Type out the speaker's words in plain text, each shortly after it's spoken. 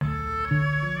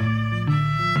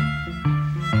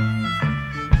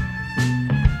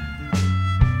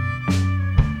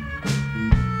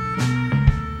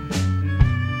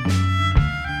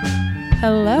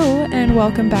Hello and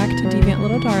welcome back to Deviant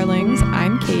Little Darlings.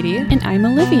 I'm Katie. And I'm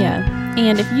Olivia.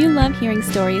 And if you love hearing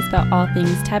stories about all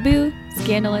things taboo,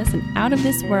 scandalous, and out of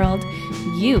this world,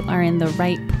 you are in the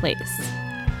right place.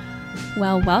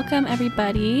 Well, welcome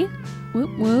everybody.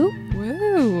 Whoop whoop.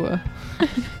 Woo.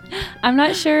 I'm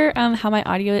not sure how my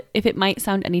audio, if it might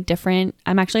sound any different.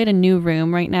 I'm actually at a new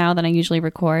room right now than I usually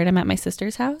record. I'm at my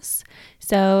sister's house.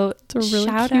 So It's a really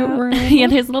shout cute out. room. Yeah,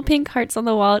 there's little pink hearts on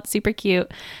the wall. It's super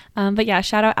cute. But yeah,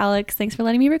 shout out Alex. Thanks for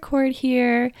letting me record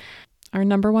here. Our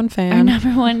number one fan. Our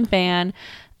number one fan.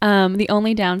 The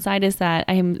only downside is that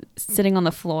I'm sitting on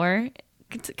the floor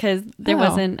because there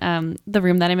wasn't, the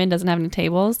room that I'm in doesn't have any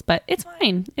tables, but it's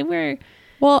fine.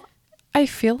 Well, I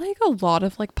feel like a lot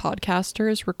of like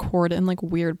podcasters record in like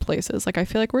weird places. Like I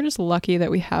feel like we're just lucky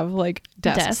that we have like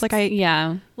desks. Like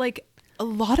like a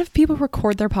lot of people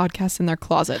record their podcasts in their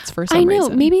closets for some reason. I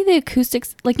know. Maybe the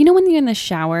acoustics, like, you know, when you're in the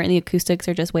shower and the acoustics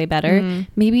are just way better,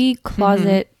 maybe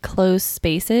closet closed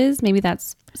spaces, maybe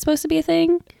that's supposed to be a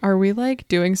thing. Are we like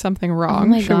doing something wrong? Oh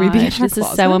my Should we be in gosh, our this is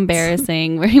so closets?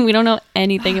 embarrassing. We don't know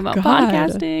anything about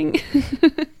podcasting.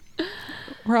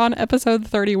 We're on episode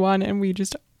 31 and we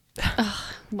just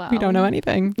Wow. we don't know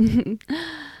anything.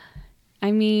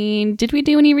 I mean, did we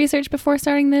do any research before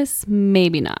starting this?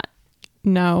 Maybe not.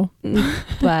 No.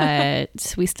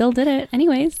 But we still did it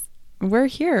anyways. We're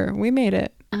here. We made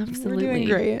it. Absolutely. We're doing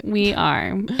great. We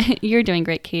are. You're doing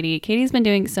great, Katie. Katie's been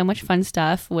doing so much fun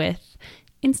stuff with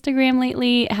Instagram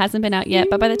lately. It hasn't been out yet,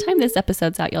 but by the time this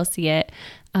episode's out, you'll see it.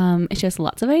 It's just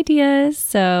lots of ideas.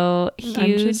 So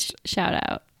huge shout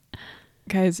out.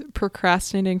 Guys,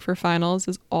 procrastinating for finals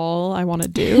is all I want to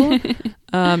do.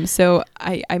 So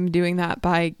I'm doing that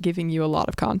by giving you a lot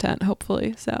of content,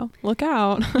 hopefully. So look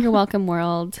out. You're welcome,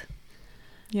 world.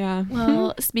 Yeah.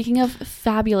 Well, speaking of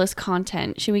fabulous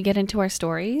content, should we get into our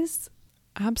stories?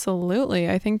 Absolutely.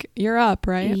 I think you're up,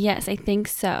 right? Yes, I think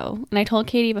so. And I told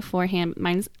Katie beforehand,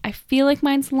 I feel like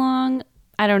mine's long.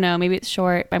 I don't know. Maybe it's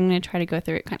short, but I'm going to try to go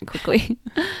through it kind of quickly.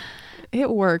 It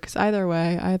works either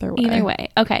way. Either way.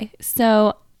 Okay.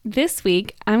 So this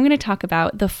week, I'm going to talk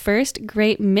about the first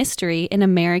great mystery in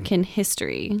American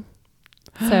history.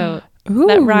 So Ooh,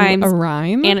 that rhymes. A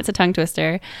rhyme? And it's a tongue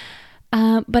twister.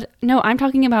 But no, I'm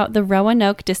talking about the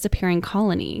Roanoke disappearing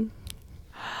colony.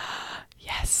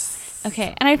 Yes.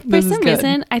 Okay. And for some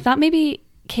reason, I thought maybe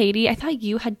Katie, I thought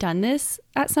you had done this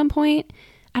at some point.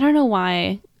 I don't know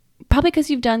why. Probably because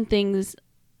you've done things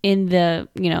in the,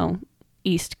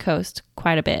 East Coast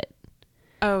quite a bit.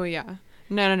 Oh yeah.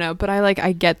 No. But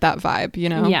I get that vibe,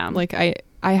 Yeah. Like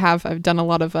I've done a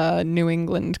lot of New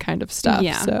England kind of stuff.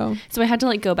 Yeah. So I had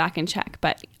to go back and check.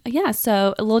 But yeah,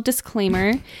 so a little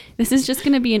disclaimer. This is just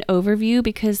going to be an overview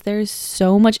because there's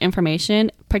so much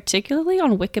information, particularly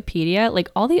on Wikipedia. Like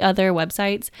all the other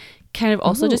websites kind of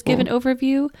also just give an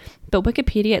overview, but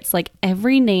Wikipedia, it's like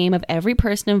every name of every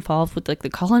person involved with like the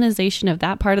colonization of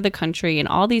that part of the country and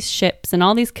all these ships and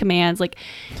all these commands. Like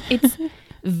it's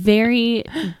very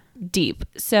deep.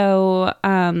 So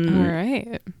all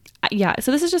right. Yeah, so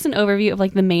this is just an overview of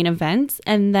like the main events,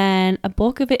 and then a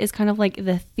bulk of it is kind of like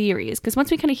the theories, because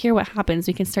once we kind of hear what happens,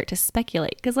 we can start to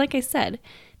speculate, because like I said,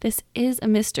 this is a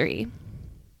mystery.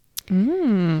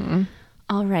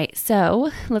 All right, so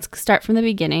let's start from the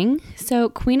beginning. So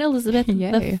Queen Elizabeth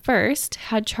I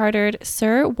had chartered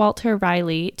Sir Walter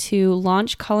Raleigh to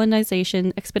launch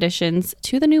colonization expeditions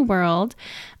to the New World.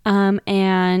 I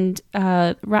don't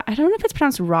know if it's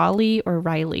pronounced Raleigh or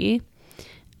Riley,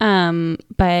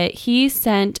 but he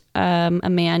sent a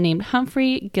man named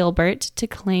Humphrey Gilbert to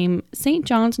claim St.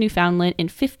 John's, Newfoundland in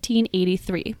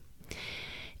 1583.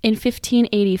 In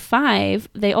 1585,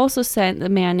 they also sent a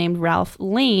man named Ralph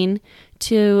Lane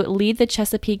to lead the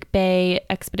Chesapeake Bay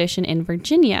expedition in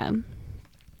Virginia.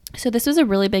 So this was a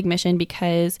really big mission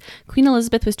because Queen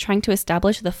Elizabeth was trying to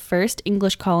establish the first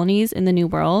English colonies in the New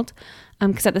World,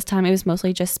 because at this time it was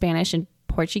mostly just Spanish and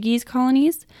Portuguese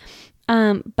colonies.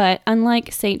 But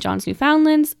unlike St. John's,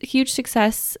 Newfoundland's huge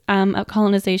success of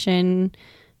colonization,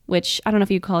 which I don't know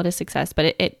if you call it a success,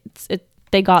 but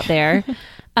they got there.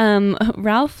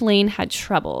 Ralph Lane had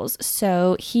troubles,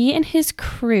 so he and his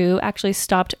crew actually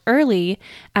stopped early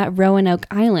at Roanoke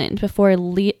Island before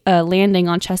landing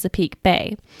on Chesapeake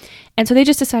Bay. And so they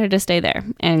just decided to stay there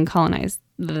and colonize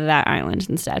that island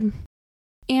instead.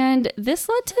 And this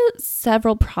led to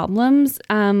several problems.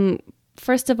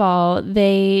 First of all,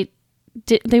 they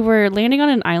were landing on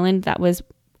an island that was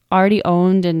already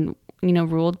owned and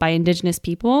ruled by indigenous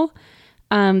people.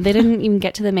 They didn't even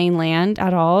get to the mainland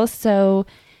at all. So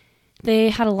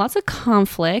they had lots of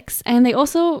conflicts, and they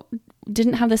also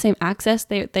didn't have the same access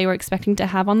they were expecting to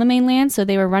have on the mainland. So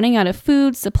they were running out of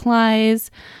food,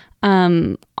 supplies.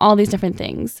 all these different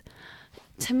things.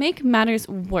 To make matters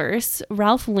worse,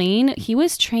 Ralph Lane, he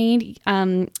was trained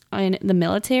in the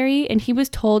military, and he was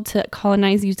told to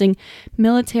colonize using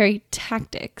military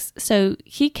tactics. So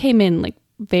he came in like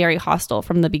very hostile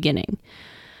from the beginning.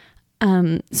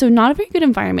 So not a very good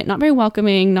environment, not very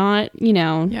welcoming, not,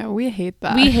 Yeah, we hate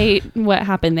that. We hate what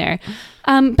happened there.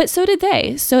 But so did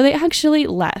they. So they actually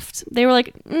left. They were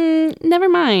like, never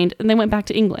mind. And they went back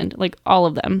to England, like all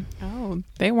of them. Oh,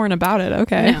 they weren't about it.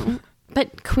 Okay. No.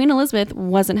 But Queen Elizabeth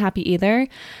wasn't happy either.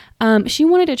 She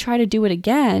wanted to try to do it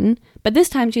again, but this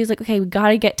time she was like, okay, we got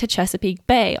to get to Chesapeake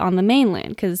Bay on the mainland,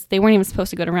 because they weren't even supposed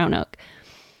to go to Roanoke.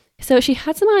 So she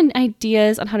had some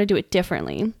ideas on how to do it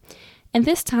differently. And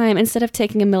this time, instead of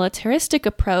taking a militaristic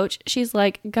approach, she's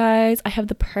like, guys, I have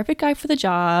the perfect guy for the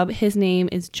job. His name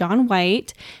is John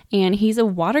White, and he's a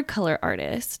watercolor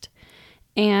artist.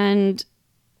 And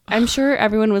I'm sure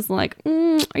everyone was like,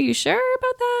 are you sure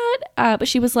about that? But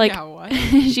she was like, yeah, what?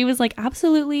 She was like,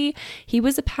 absolutely. He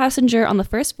was a passenger on the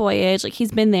first voyage. Like,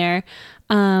 he's been there.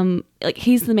 Like,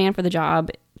 he's the man for the job,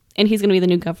 and he's going to be the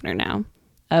new governor now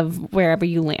of wherever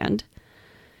you land.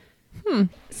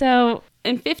 So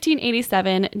in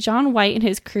 1587, John White and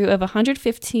his crew of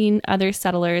 115 other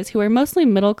settlers, who are mostly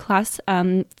middle-class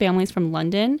families from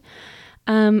London,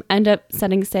 end up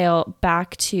setting sail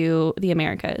back to the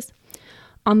Americas.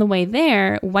 On the way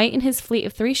there, White and his fleet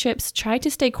of 3 ships tried to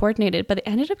stay coordinated, but they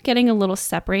ended up getting a little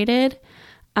separated.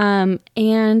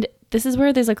 And this is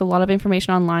where there's like a lot of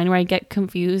information online where I get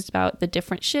confused about the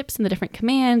different ships and the different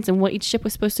commands and what each ship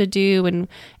was supposed to do and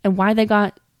why they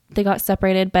got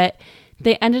separated. But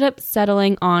they ended up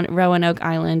settling on Roanoke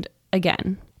Island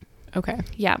again. Okay.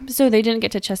 Yeah. So they didn't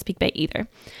get to Chesapeake Bay either.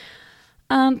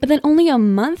 But then only a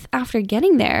month after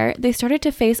getting there, they started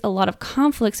to face a lot of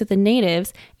conflicts with the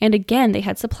natives. And again, they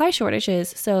had supply shortages.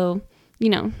 So,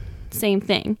 same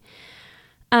thing.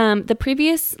 The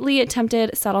previously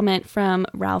attempted settlement from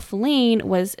Ralph Lane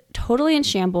was totally in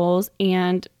shambles,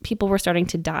 and people were starting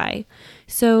to die.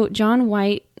 So John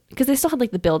White, because they still had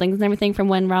like the buildings and everything from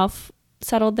when Ralph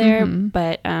settled there,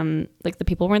 but like the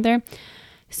people weren't there.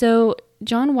 So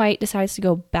John White decides to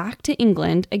go back to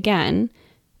England again,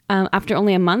 after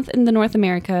only a month in the North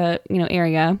America,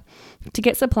 area, to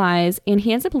get supplies, and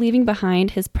he ends up leaving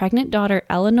behind his pregnant daughter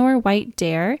Eleanor White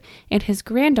Dare and his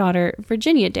granddaughter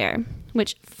Virginia Dare,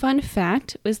 which, fun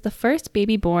fact, was the first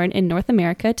baby born in North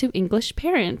America to English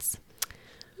parents.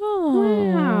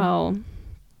 Oh, wow.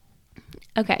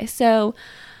 Okay, so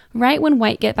right when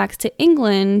White gets back to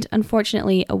England,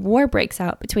 unfortunately, a war breaks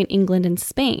out between England and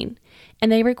Spain,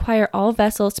 and they require all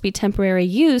vessels to be temporarily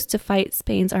used to fight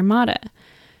Spain's armada.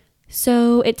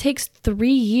 So it takes 3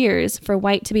 years for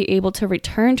White to be able to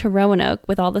return to Roanoke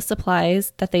with all the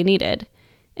supplies that they needed.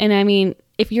 And I mean,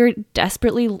 if you're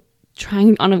desperately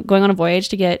going on a voyage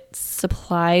to get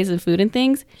supplies and food and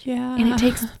things, and it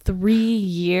takes 3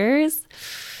 years,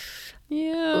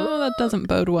 that doesn't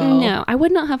bode well. No, I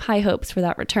would not have high hopes for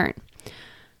that return.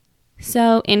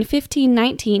 So in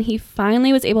 1519, he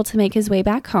finally was able to make his way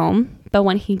back home, but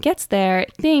when he gets there,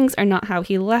 things are not how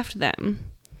he left them.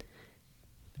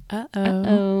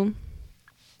 Uh-oh.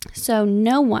 So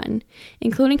no one,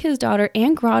 including his daughter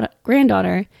and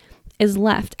granddaughter, is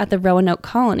left at the Roanoke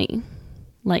colony.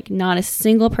 Like, not a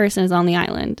single person is on the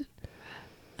island.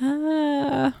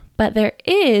 But there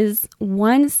is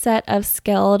one set of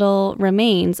skeletal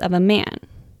remains of a man.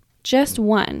 Just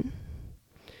one.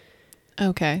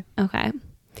 Okay.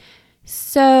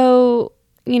 So,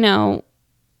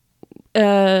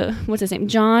 what's his name?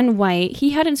 John White,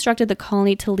 he had instructed the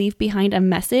colony to leave behind a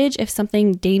message if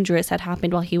something dangerous had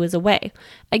happened while he was away.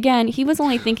 Again, he was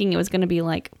only thinking it was going to be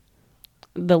like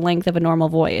the length of a normal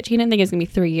voyage. He didn't think it was going to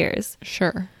be 3 years.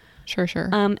 Sure.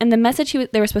 And the message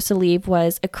they were supposed to leave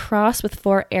was a cross with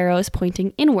 4 arrows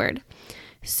pointing inward.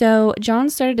 So John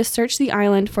started to search the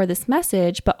island for this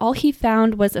message, but all he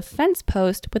found was a fence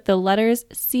post with the letters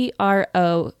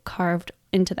CRO carved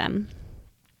into them.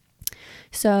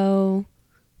 So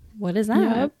what is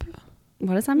that? Yep.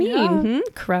 What does that mean?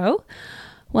 Crow?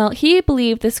 Well, he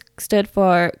believed this stood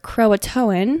for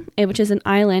Croatoan, which is an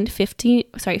island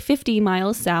 50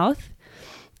 miles south.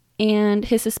 And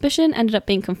his suspicion ended up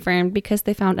being confirmed because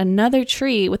they found another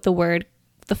tree with the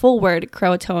full word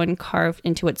Croatoan carved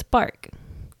into its bark.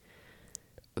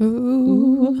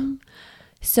 Ooh.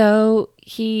 So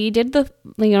he did the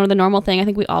normal thing I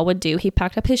think we all would do. He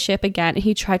packed up his ship again and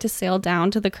he tried to sail down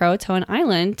to the Croatoan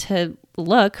Island to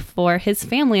look for his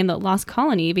family in the lost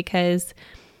colony because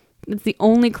it's the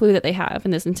only clue that they have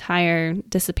in this entire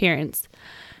disappearance.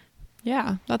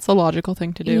 Yeah, that's a logical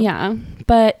thing to do. Yeah,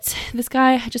 but this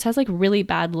guy just has like really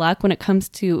bad luck when it comes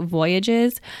to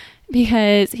voyages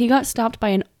because he got stopped by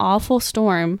an awful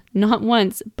storm, not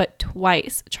once, but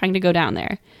twice trying to go down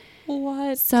there.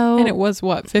 What? So, and it was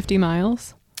what, 50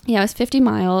 miles? Yeah, it was 50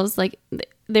 miles. Like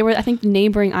they were, I think,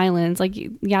 neighboring islands. Like,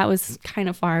 yeah, it was kind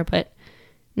of far, but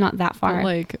not that far. But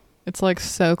like, it's like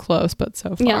so close, but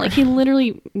so far. Yeah, like he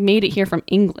literally made it here from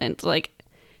England. Like,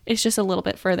 it's just a little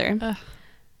bit further. Ugh.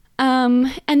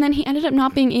 And then he ended up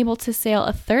not being able to sail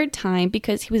a third time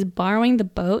because he was borrowing the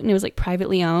boat and it was like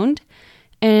privately owned.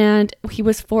 And he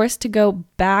was forced to go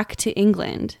back to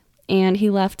England. And he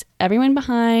left everyone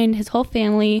behind, his whole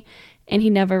family, and he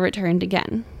never returned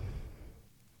again.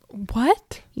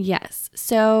 What? Yes.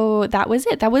 So that was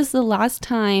it. That was the last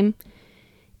time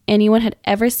anyone had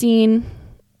ever seen...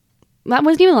 That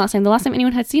wasn't even the last time. The last time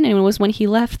anyone had seen anyone was when he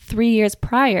left 3 years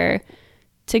prior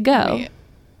to go. Wait.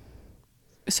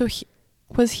 So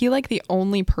was he like the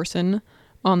only person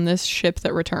on this ship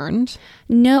that returned?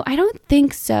 No, I don't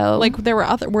think so. Like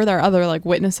were there other like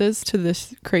witnesses to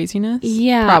this craziness?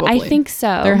 Yeah, probably. I think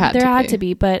so. There had to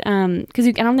be, but because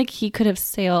I don't think he could have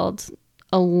sailed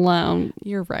alone.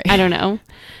 You're right. I don't know.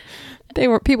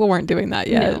 People weren't doing that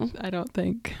yet. No. I don't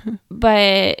think.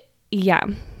 But yeah,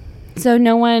 so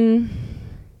no one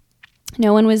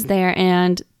was there,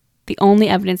 and the only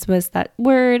evidence was that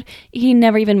word. He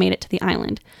never even made it to the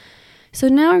island. So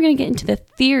now we're going to get into the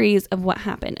theories of what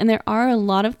happened. And there are a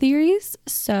lot of theories.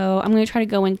 So I'm going to try to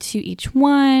go into each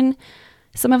one.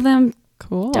 Some of them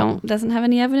doesn't have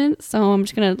any evidence. So I'm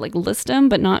just going to like list them,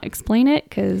 but not explain it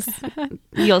because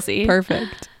you'll see.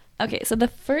 Perfect. Okay. So the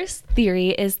first theory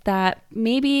is that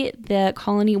maybe the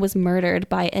colony was murdered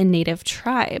by a native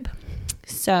tribe.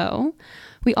 So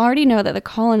we already know that the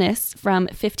colonists from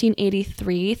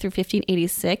 1583 through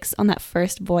 1586 on that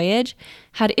first voyage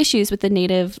had issues with the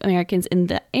Native Americans in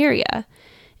the area.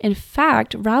 In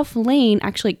fact, Ralph Lane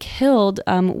actually killed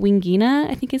Wingina,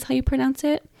 I think is how you pronounce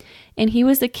it, and he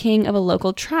was the king of a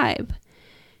local tribe.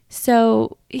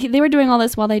 So they were doing all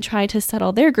this while they tried to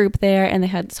settle their group there, and they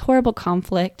had this horrible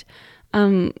conflict.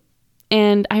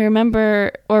 And I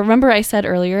remember I said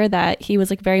earlier that he was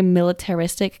like very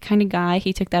militaristic kind of guy.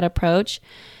 He took that approach.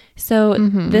 So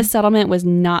this settlement was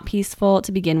not peaceful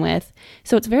to begin with.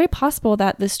 So it's very possible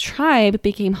that this tribe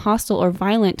became hostile or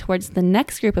violent towards the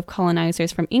next group of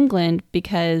colonizers from England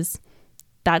because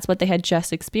that's what they had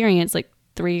just experienced like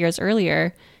 3 years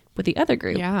earlier with the other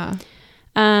group. Yeah.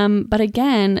 But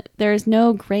again, there's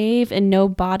no grave and no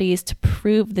bodies to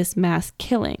prove this mass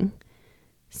killing.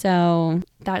 So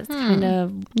that's kind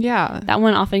of, that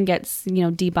one often gets,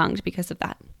 debunked because of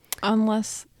that.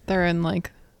 Unless they're in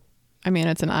like, I mean,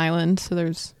 it's an island, so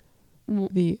there's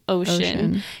the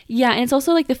ocean. Yeah. And it's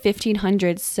also like the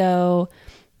 1500s. So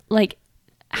like,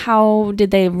 how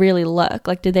did they really look?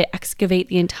 Like, did they excavate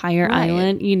the entire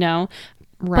island,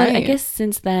 Right. But I guess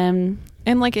since then.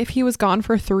 And like, if he was gone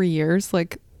for 3 years,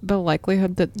 like, the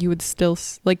likelihood that you would still,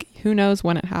 like, who knows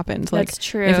when it happened? Like, that's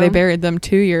true. If they buried them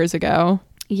 2 years ago.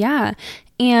 Yeah.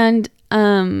 And,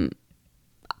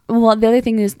 well, the other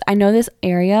thing is I know this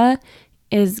area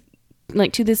is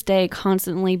like to this day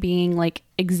constantly being like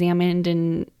examined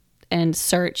and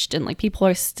searched, and like people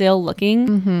are still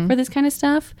looking for this kind of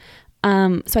stuff.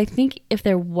 So I think if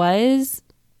there was,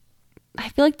 I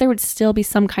feel like there would still be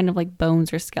some kind of like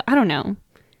bones or skull. I don't know.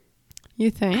 You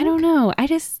think? I don't know.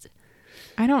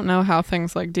 I don't know how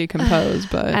things like decompose,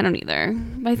 but I don't either.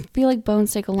 I feel like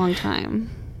bones take a long time.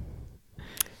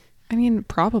 I mean,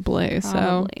 probably.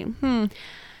 So,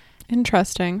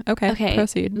 interesting. Okay,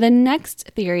 proceed. The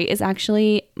next theory is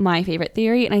actually my favorite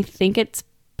theory, and I think it's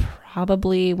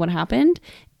probably what happened.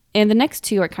 And the next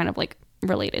two are kind of like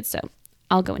related, so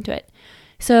I'll go into it.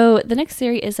 So the next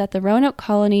theory is that the Roanoke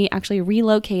colony actually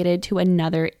relocated to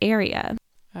another area.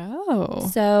 Oh.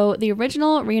 So the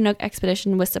original Roanoke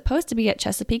expedition was supposed to be at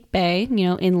Chesapeake Bay,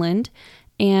 inland,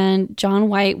 and John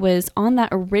White was on that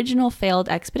original failed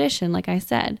expedition, like I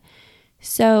said.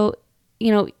 So,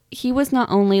 he was not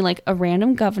only like a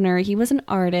random governor, he was an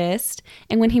artist.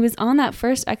 And when he was on that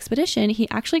first expedition, he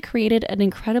actually created an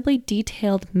incredibly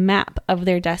detailed map of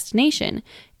their destination,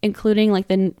 including like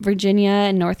the Virginia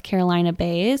and North Carolina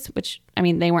bays, which, I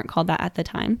mean, they weren't called that at the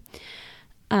time.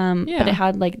 But it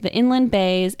had like the inland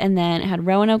bays, and then it had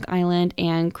Roanoke Island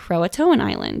and Croatoan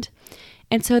Island.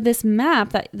 And so this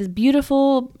map, this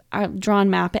beautiful drawn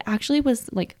map, it actually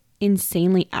was like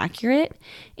insanely accurate,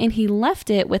 and he left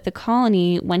it with the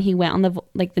colony when he went on the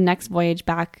next voyage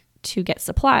back to get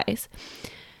supplies.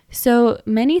 So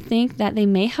many think that they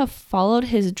may have followed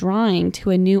his drawing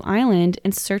to a new island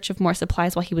in search of more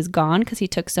supplies while he was gone because he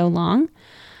took so long.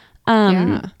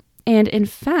 And in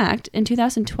fact, in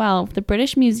 2012, the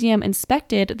British Museum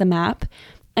inspected the map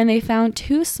and they found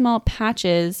 2 small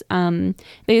patches.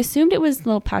 They assumed it was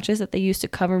little patches that they used to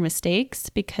cover mistakes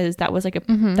because that was like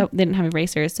they didn't have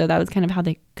erasers. So that was kind of how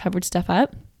they covered stuff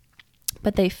up.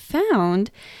 But they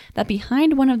found that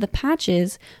behind one of the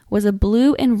patches was a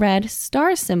blue and red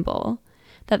star symbol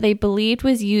that they believed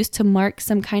was used to mark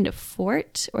some kind of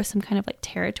fort or some kind of like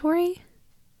territory.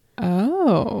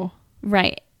 Oh.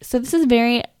 Right. So this is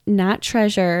very not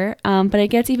treasure, but it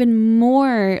gets even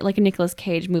more like a Nicolas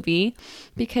Cage movie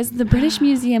because the British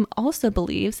Museum also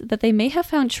believes that they may have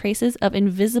found traces of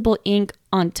invisible ink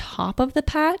on top of the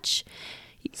patch.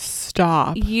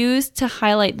 Stop. Used to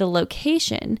highlight the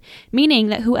location, meaning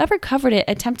that whoever covered it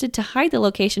attempted to hide the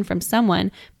location from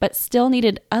someone, but still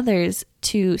needed others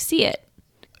to see it.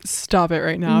 Stop it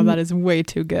right now. That is way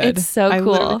too good. It's so cool. I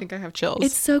literally think I have chills.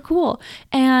 It's so cool.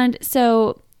 And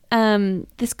so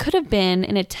this could have been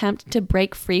an attempt to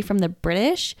break free from the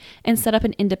British and set up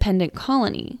an independent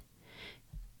colony.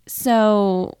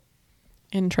 So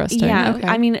interesting. Yeah. Okay.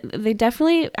 I mean, I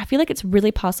feel like it's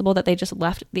really possible that they just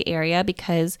left the area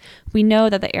because we know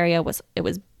that the area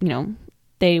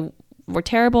they were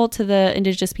terrible to the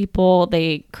indigenous people.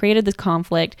 They created this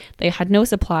conflict. They had no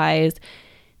supplies.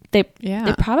 They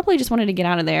probably just wanted to get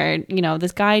out of there.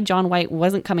 This guy, John White,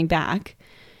 wasn't coming back.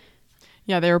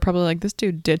 Yeah, they were probably like, this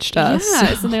dude ditched us.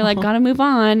 Yeah, so they're like, gotta move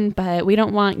on, but we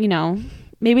don't want,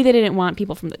 maybe they didn't want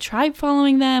people from the tribe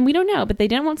following them. We don't know, but they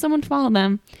didn't want someone to follow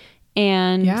them.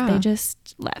 And they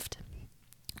just left.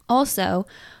 Also,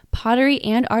 pottery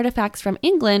and artifacts from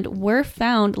England were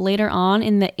found later on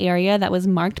in the area that was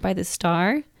marked by the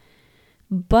star.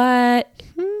 But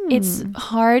it's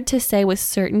hard to say with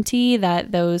certainty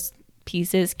that those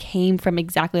pieces came from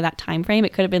exactly that time frame.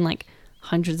 It could have been like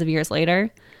hundreds of years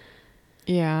later.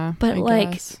 Yeah. But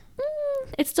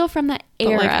it's still from that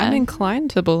era. But I'm inclined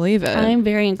to believe it. I'm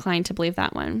very inclined to believe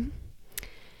that one.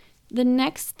 The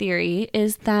next theory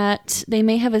is that they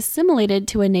may have assimilated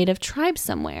to a native tribe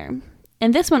somewhere.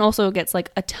 And this one also gets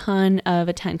like a ton of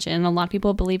attention. A lot of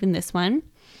people believe in this one.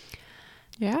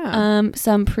 Yeah.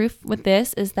 Some proof with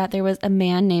this is that there was a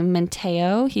man named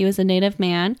Monteo. He was a native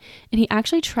man, and he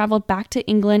actually traveled back to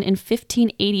England in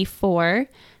 1584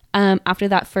 after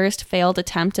that first failed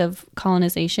attempt of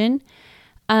colonization.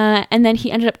 And then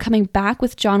he ended up coming back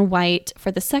with John White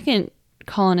for the second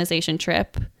colonization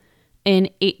trip in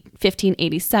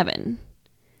 1587.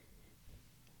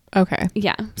 Okay.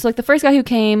 Yeah. So like the first guy who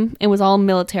came and was all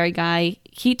military guy,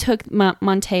 he took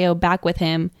Monteo back with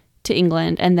him to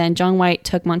England, and then John White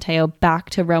took Monteo back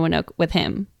to Roanoke with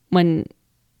him when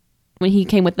he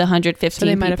came with the 115 So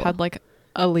they might people. have had like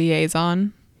a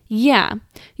liaison. Yeah.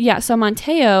 So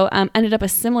Monteo ended up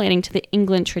assimilating to the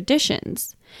England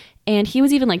traditions, and he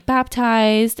was even like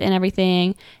baptized and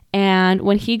everything. And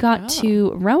when he got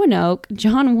to Roanoke,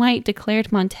 John White declared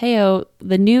Monteo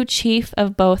the new chief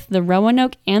of both the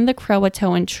Roanoke and the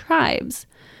Croatoan tribes.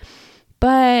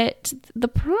 But the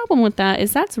problem with that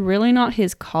is that's really not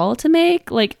his call to make.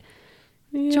 Like,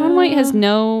 John White has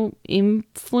no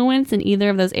influence in either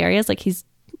of those areas. Like, he's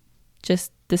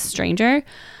just this stranger.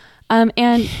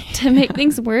 And to make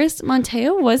things worse,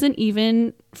 Monteo wasn't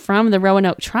even from the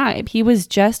Roanoke tribe. He was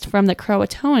just from the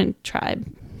Croatoan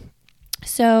tribe.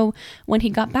 So when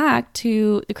he got back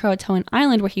to the Croatoan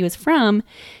island where he was from,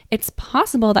 it's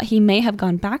possible that he may have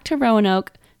gone back to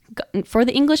Roanoke for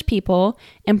the English people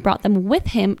and brought them with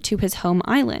him to his home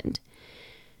island.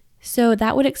 So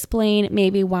that would explain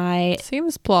maybe why...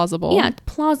 Seems plausible. Yeah,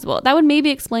 plausible. That would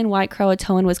maybe explain why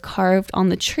Croatoan was carved on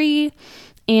the tree.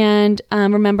 And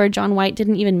remember, John White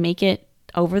didn't even make it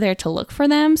over there to look for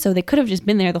them. So they could have just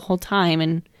been there the whole time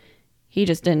and he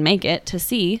just didn't make it to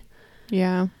see.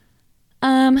 Yeah.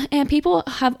 And people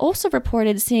have also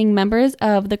reported seeing members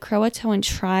of the Croatoan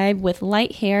tribe with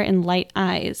light hair and light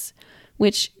eyes,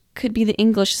 which could be the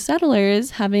English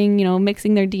settlers having,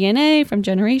 mixing their DNA from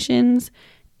generations.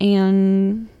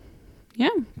 And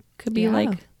could be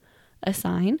like a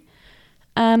sign.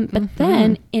 But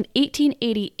then in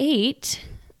 1888,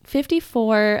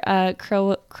 54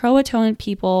 Croatoan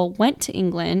people went to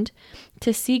England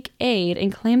to seek aid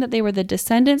and claimed that they were the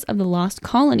descendants of the lost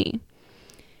colony.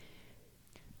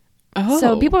 Oh.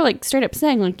 So people are like straight up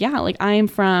saying like, yeah, like I'm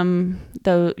from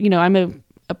the, I'm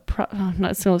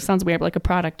so it sounds weird, but like a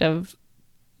product of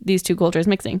these two cultures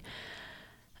mixing.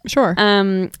 Sure.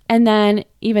 And then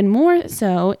even more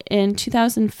so, in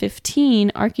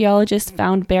 2015, archaeologists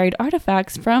found buried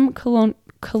artifacts from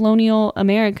colonial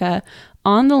America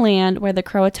on the land where the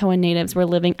Croatoan natives were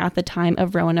living at the time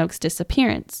of Roanoke's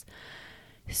disappearance.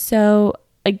 So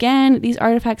again, these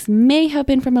artifacts may have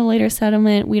been from a later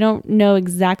settlement. We don't know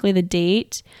exactly the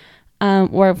date,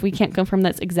 or if we can't confirm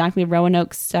that's exactly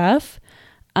Roanoke stuff.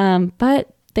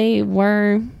 But they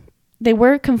were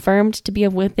confirmed to be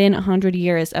within 100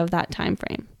 years of that time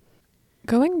frame.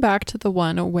 Going back to the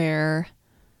one where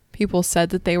people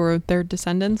said that they were their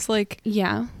descendants, like,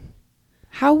 yeah,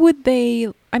 how would they,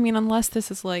 I mean, unless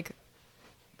this is like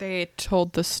they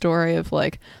told the story of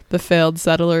like the failed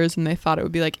settlers and they thought it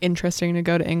would be like interesting to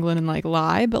go to England and like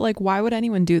lie, but like why would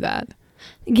anyone do that?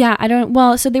 Yeah,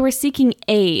 so they were seeking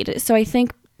aid. So I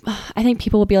think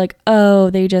people would be like, oh,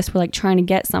 they just were like trying to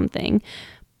get something.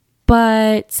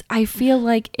 But I feel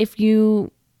like if you're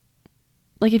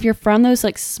from those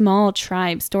like small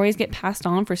tribes, stories get passed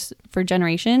on for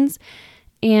generations,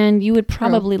 and you would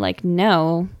probably like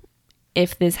know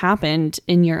if this happened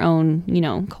in your own,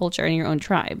 culture, in your own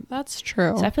tribe. That's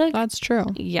true. So I feel like that's true.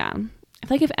 Yeah. I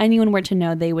feel like if anyone were to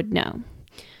know, they would know.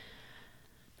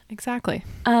 Exactly.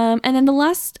 And then the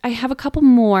last, I have a couple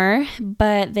more,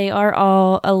 but they are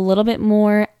all a little bit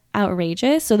more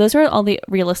outrageous. So those are all the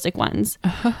realistic ones.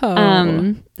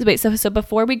 Oh. Wait, so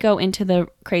before we go into the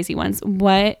crazy ones,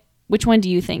 which one do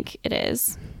you think it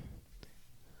is?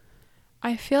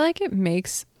 I feel like it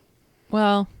makes,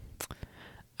 well,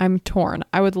 I'm torn.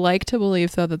 I would like to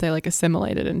believe though that they like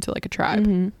assimilated into like a tribe.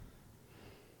 Mm-hmm.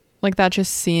 Like that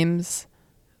just seems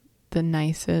the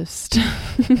nicest.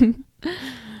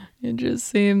 It just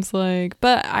seems like,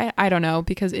 but I don't know,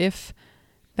 because if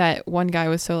that one guy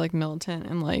was so like militant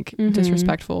and like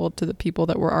disrespectful to the people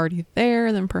that were already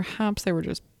there, then perhaps they were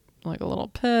just like a little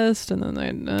pissed and then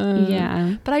they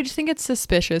yeah. But I just think it's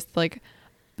suspicious like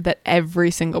that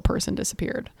every single person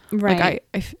disappeared. Right. Like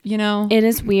I it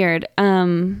is weird.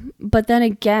 But then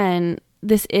again,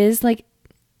 this is like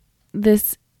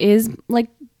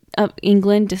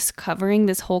England discovering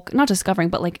this whole, not discovering,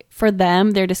 but like for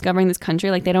them, they're discovering this country.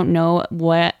 Like they don't know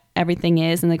what everything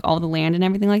is and like all the land and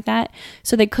everything like that.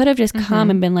 So they could have just come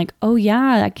and been like, oh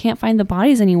yeah, I can't find the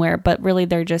bodies anywhere. But really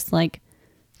they're just like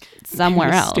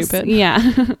somewhere else. Stupid. Yeah.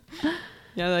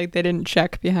 Yeah. Like they didn't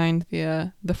check behind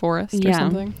the forest or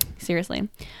something. Seriously.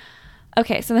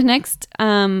 Okay. So the next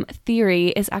theory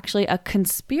is actually a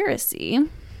conspiracy.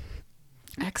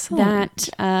 Excellent.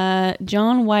 That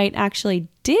John White actually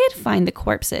did find the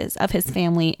corpses of his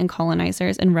family and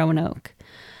colonizers in Roanoke.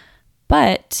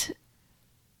 But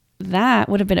that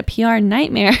would have been a PR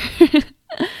nightmare.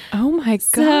 Oh my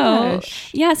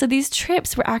gosh. So these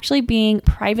trips were actually being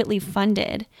privately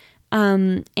funded.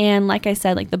 And like I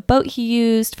said, like the boat he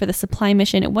used for the supply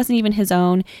mission, it wasn't even his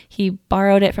own. He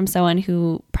borrowed it from someone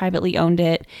who privately owned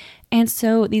it. And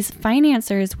so these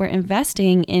financiers were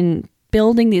investing in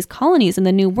building these colonies in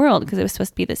the New World because it was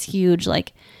supposed to be this huge,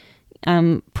 like,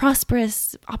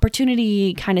 prosperous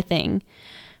opportunity kind of thing.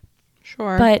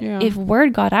 Sure. But if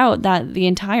word got out that the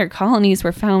entire colonies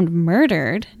were found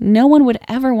murdered, no one would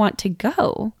ever want to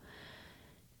go.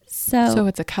 So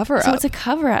it's a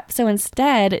cover-up. So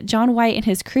instead, John White and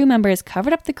his crew members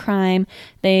covered up the crime.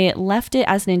 They left it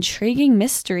as an intriguing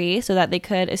mystery so that they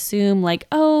could assume, like,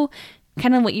 oh,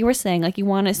 kind of what you were saying, like you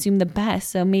want to assume the best.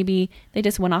 So maybe they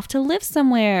just went off to live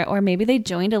somewhere, or maybe they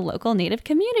joined a local native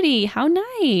community. How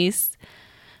nice.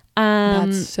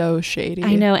 That's so shady.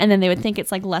 I know. And then they would think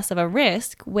it's like less of a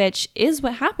risk, which is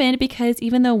what happened, because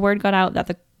even though word got out that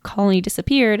the colony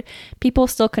disappeared, people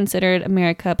still considered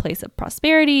America a place of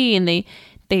prosperity, and they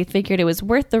figured it was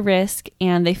worth the risk,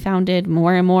 and they founded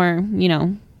more and more,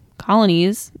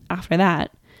 colonies after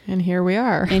that. And here we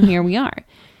are.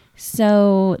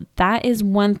 So that is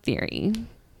one theory.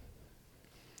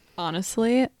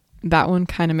 Honestly, that one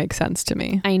kind of makes sense to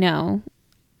me. I know.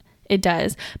 It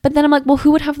does. But then I'm like, well,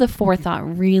 who would have the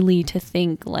forethought really to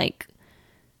think like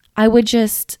I would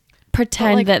just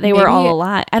pretend that they were all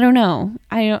alive? I don't know.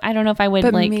 I don't know if I would.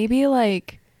 But maybe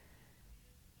like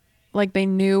they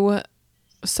knew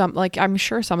some, like I'm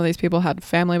sure some of these people had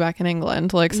family back in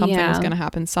England, like something was going to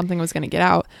happen, something was going to get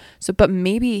out. So but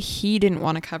maybe he didn't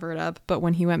want to cover it up, but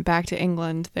when he went back to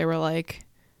England they were like,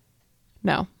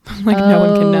 no. Like no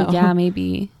one can know. Yeah,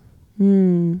 maybe.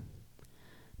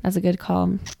 That's a good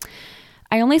call.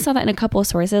 I only saw that in a couple of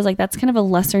sources. Like that's kind of a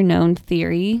lesser known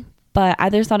theory, but I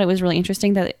just thought it was really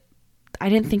interesting that I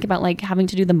didn't think about like having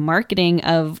to do the marketing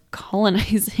of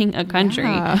colonizing a country.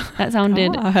 Yeah. That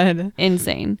sounded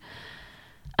insane.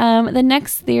 The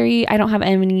next theory, I don't have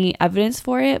any evidence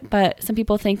for it, but some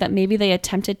people think that maybe they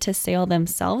attempted to sail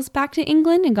themselves back to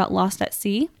England and got lost at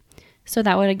sea. So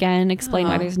that would again explain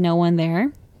why there's no one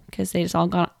there, because they just all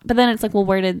got. But then it's like, well,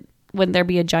 wouldn't there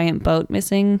be a giant boat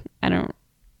missing? I don't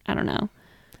know.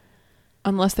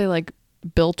 Unless they like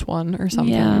built one or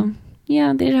something.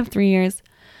 Yeah, they did have 3 years.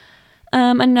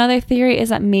 Another theory is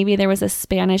that maybe there was a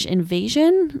Spanish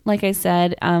invasion. Like I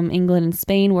said, England and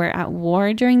Spain were at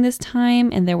war during this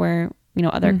time, and there were,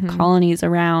 other colonies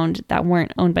around that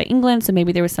weren't owned by England. So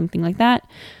maybe there was something like that.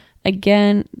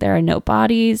 Again, there are no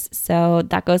bodies. So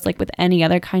that goes like with any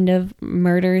other kind of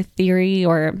murder theory,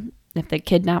 or if the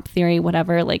kidnap theory,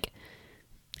 whatever, like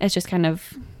it's just kind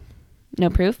of no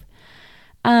proof.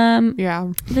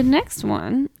 Yeah. The next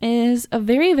one is a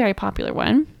very, very popular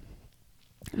one.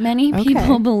 Many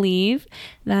people believe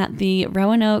that the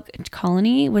Roanoke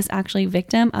colony was actually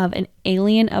victim of an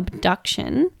alien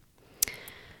abduction.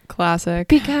 Classic.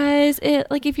 Because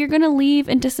if you're going to leave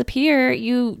and disappear,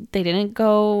 they didn't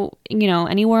go,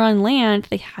 anywhere on land.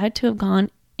 They had to have gone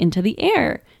into the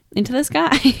air, into the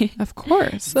sky. Of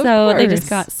course. So they just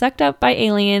got sucked up by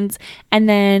aliens. And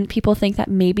then people think that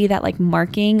maybe that like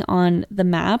marking on the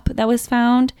map that was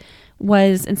found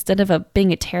was, instead of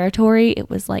being a territory, it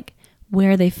was like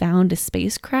where they found a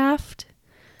spacecraft.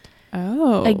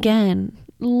 Oh. Again,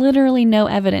 literally no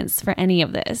evidence for any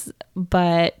of this,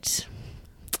 but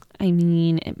I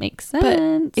mean, it makes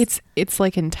sense. But it's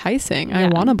like enticing. Yeah. I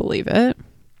want to believe it.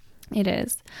 It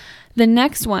is. The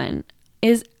next one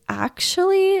is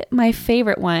actually my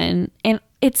favorite one, and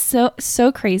it's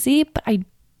so crazy, but I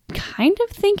kind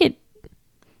of think it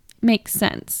makes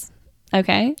sense.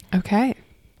 Okay? Okay.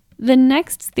 The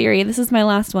next theory, this is my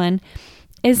last one,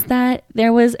 is that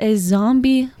there was a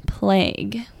zombie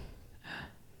plague.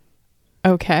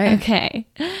 Okay.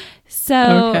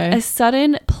 So a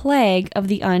sudden plague of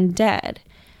the undead.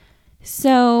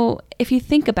 So if you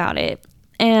think about it,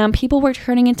 and people were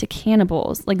turning into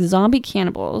cannibals, like zombie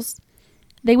cannibals,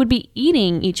 they would be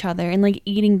eating each other and like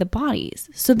eating the bodies.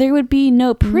 So there would be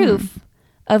no proof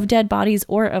of dead bodies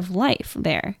or of life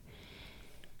there.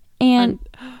 And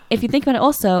if you think about it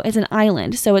also, it's an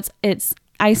island. So it's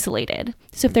isolated.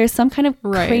 So if there's some kind of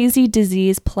crazy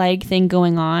disease plague thing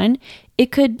going on,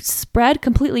 it could spread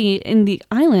completely in the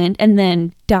island and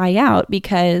then die out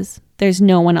because there's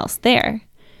no one else there.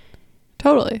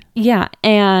 Totally. Yeah.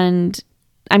 And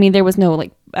I mean, there was no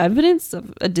like evidence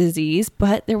of a disease,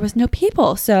 but there was no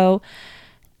people. So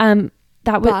that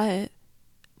would...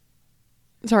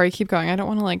 Sorry, keep going. I don't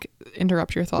want to like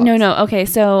interrupt your thoughts. No. Okay.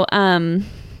 So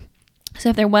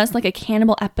if there was like a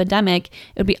cannibal epidemic,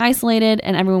 it would be isolated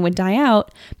and everyone would die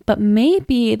out. But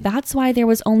maybe that's why there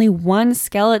was only one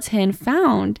skeleton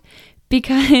found,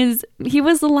 because he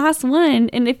was the last one.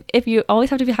 And if you always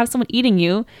have to have someone eating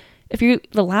you, if you're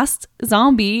the last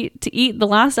zombie to eat the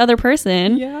last other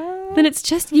person, then it's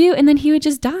just you, and then he would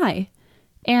just die.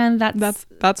 And that's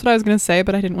what I was going to say,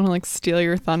 but I didn't want to like steal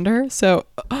your thunder. So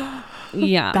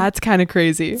yeah, that's kind of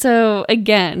crazy. So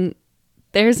again,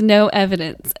 there's no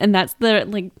evidence, and that's the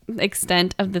like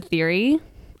extent of the theory.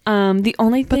 The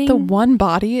only thing, but the one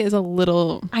body is a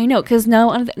little, I know, because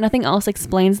nothing else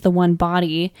explains the one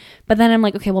body. But then I'm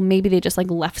like, okay, well maybe they just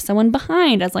like left someone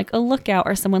behind as like a lookout,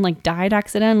 or someone like died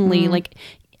accidentally. Like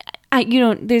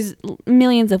there's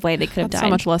millions of ways they could have died. So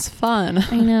much less fun.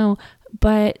 I know,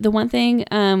 but the one thing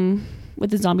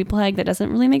with the zombie plague that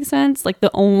doesn't really make sense, like the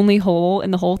only hole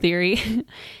in the whole theory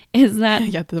is that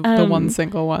the one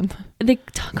single one. They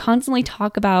constantly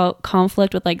talk about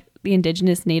conflict with like the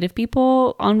indigenous native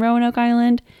people on Roanoke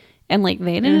Island, and like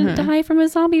they didn't die from a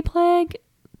zombie plague.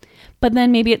 But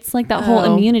then maybe it's like that whole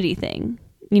immunity thing,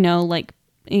 like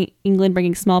England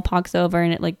bringing smallpox over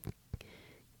and it like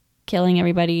killing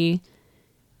everybody.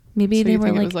 Maybe so they were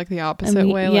think like, it was like the opposite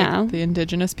way. Like the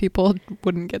indigenous people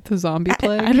wouldn't get the zombie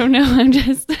plague. I don't know. I'm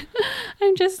just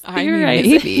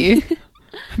theorizing. Maybe.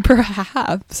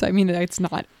 Perhaps. I mean, it's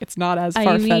not as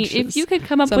far-fetched if you could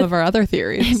come up some of our other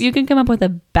theories. If you can come up with a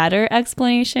better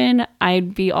explanation,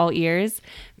 I'd be all ears.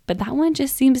 But that one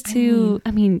just seems to,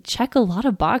 check a lot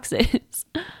of boxes.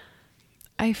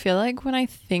 I feel like when I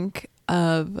think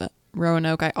of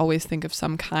Roanoke, I always think of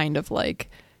some kind of like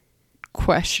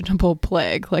questionable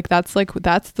plague. Like that's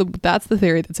the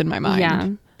theory that's in my mind. Yeah.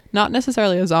 Not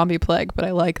necessarily a zombie plague, but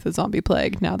I like the zombie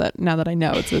plague now that I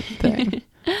know it's a thing.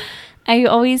 I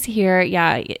always hear,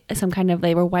 some kind of,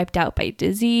 they were wiped out by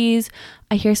disease.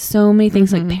 I hear so many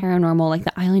things like paranormal, like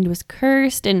the island was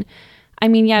cursed. And I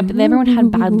mean, but everyone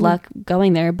had bad luck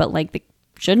going there, but like they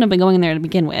shouldn't have been going there to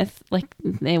begin with. Like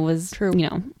it was, true,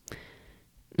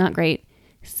 not great.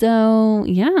 So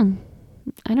yeah,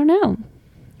 I don't know.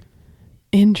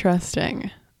 Interesting.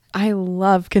 I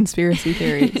love conspiracy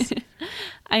theories.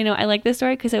 I know. I like this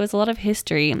story because it was a lot of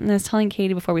history. And I was telling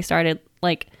Katie before we started,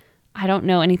 like, I don't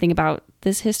know anything about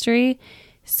this history.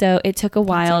 So it took a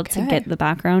while to get the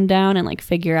background down and like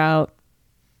figure out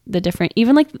the different,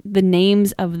 even like the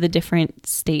names of the different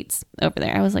states over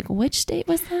there. I was like, which state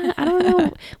was that? I don't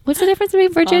know. What's the difference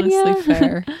between Virginia? Honestly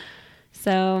fair.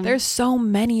 So there's so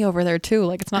many over there too.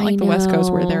 Like it's not like the West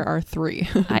Coast where there are 3.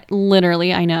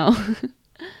 I know.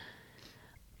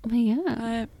 But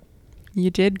yeah. You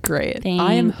did great. Thanks.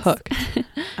 I am hooked.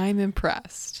 I'm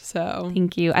impressed. So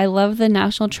thank you. I love the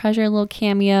National Treasure little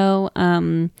cameo.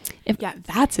 Yeah,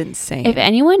 that's insane. If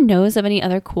anyone knows of any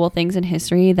other cool things in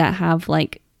history that have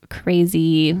like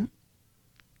crazy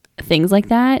things like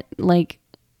that, like,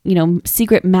 you know,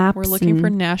 secret maps. We're looking for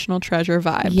National Treasure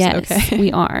vibes. Yes, okay.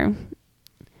 We are.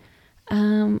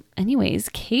 Anyways,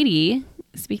 Katie,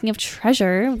 speaking of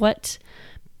treasure, what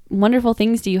wonderful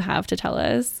things do you have to tell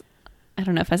us? I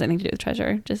don't know if it has anything to do with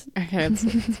treasure. Just okay,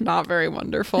 it's not very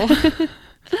wonderful.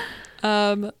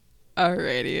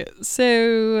 Alrighty.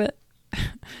 So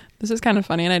this is kind of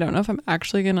funny, and I don't know if I'm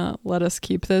actually gonna let us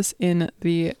keep this in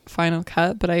the final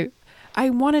cut, but I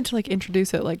wanted to like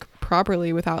introduce it like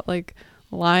properly without like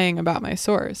lying about my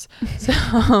source.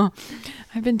 So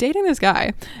I've been dating this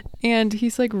guy, and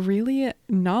he's like really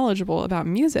knowledgeable about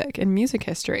music and music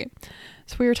history.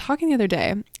 So we were talking the other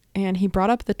day, and he brought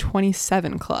up the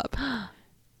 27 Club.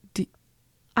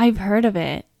 I've heard of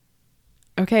it.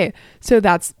 Okay, so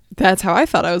that's how I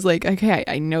felt. I was like, okay,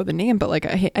 I know the name, but like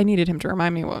I needed him to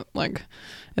remind me what like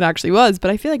it actually was.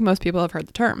 But I feel like most people have heard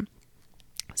the term.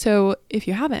 So if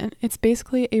you haven't, it's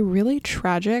basically a really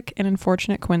tragic and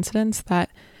unfortunate coincidence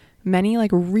that many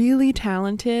like really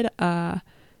talented and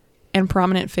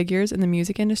prominent figures in the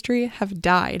music industry have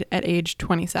died at age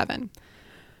 27.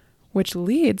 Which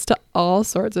leads to all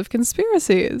sorts of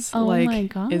conspiracies. Oh like, my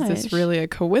gosh. Is this really a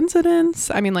coincidence?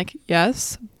 I mean, like,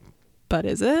 yes, but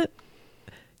is it?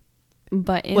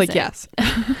 But is like, it? Yes.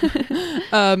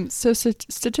 So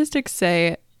statistics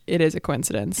say it is a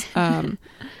coincidence.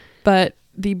 But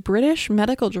the British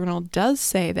Medical Journal does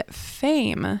say that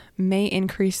fame may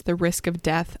increase the risk of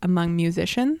death among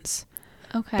musicians.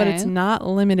 Okay. But it's not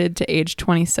limited to age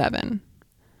 27.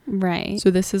 Right. So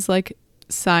this is like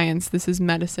science, this is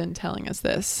medicine telling us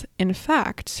this. In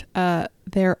fact,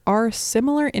 there are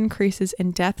similar increases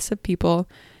in deaths of people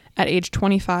at age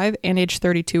 25 and age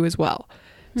 32 as well.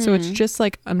 So it's just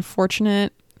like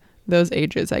unfortunate those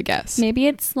ages, I guess. Maybe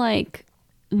it's like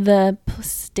the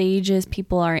stages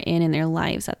people are in their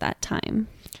lives at that time.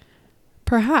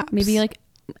 Perhaps. Maybe like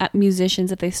at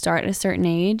musicians, if they start at a certain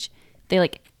age, they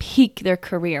like peak their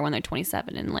career when they're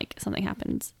 27 and like something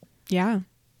happens. Yeah.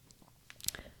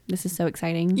 This is so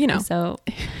exciting. You know. So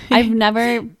I've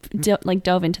never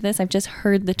dove into this. I've just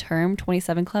heard the term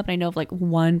 27 Club, and I know of like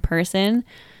one person.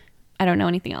 I don't know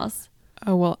anything else.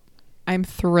 Oh, well, I'm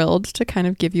thrilled to kind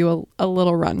of give you a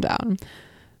little rundown.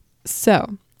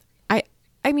 So,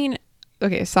 I mean,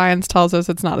 okay, science tells us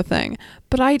it's not a thing,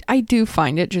 but I do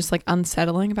find it just like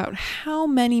unsettling about how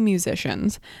many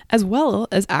musicians, as well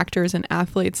as actors and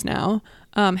athletes now,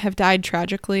 have died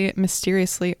tragically,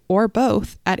 mysteriously, or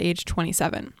both at age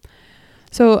 27.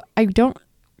 So I don't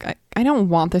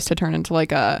want this to turn into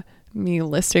like me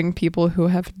listing people who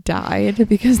have died,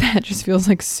 because that just feels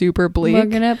like super bleak. We're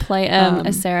gonna play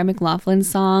a Sarah McLachlan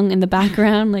song in the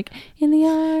background, like in the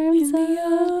arms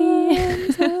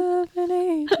of an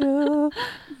angel.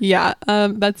 Yeah,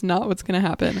 that's not what's gonna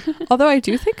happen. Although I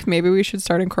do think maybe we should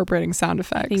start incorporating sound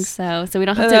effects. I think so. So we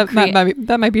don't have to create.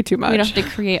 That might be too much. We don't have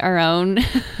to create our own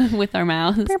with our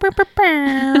mouths.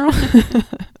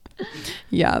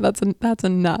 Yeah, that's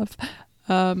enough.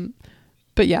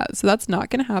 But yeah, so that's not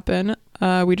going to happen.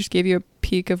 We just gave you a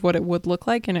peek of what it would look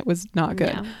like, and it was not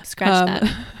good. Yeah, scratch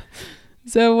that.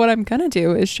 So what I'm going to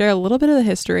do is share a little bit of the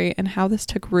history and how this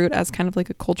took root as kind of like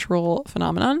a cultural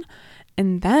phenomenon.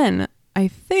 And then I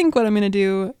think what I'm going to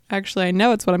do, actually, I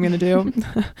know it's what I'm going to do,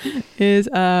 is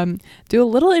do a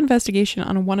little investigation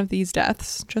on one of these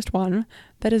deaths, just one,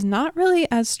 that is not really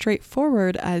as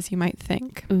straightforward as you might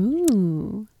think.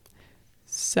 Ooh.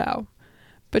 So,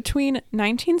 between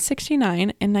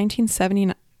 1969 and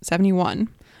 1971,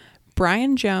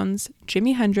 Brian Jones,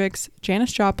 Jimi Hendrix,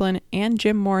 Janis Joplin, and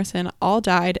Jim Morrison all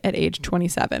died at age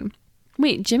 27.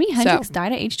 Wait, Jimi Hendrix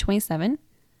died at age 27?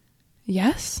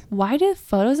 Yes. Why do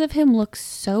photos of him look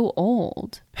so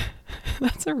old?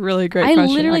 That's a really great question, I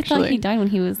literally actually. thought he died when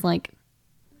he was like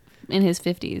in his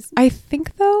 50s. I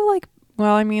think though, like,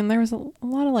 well, I mean, there was a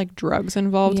lot of like drugs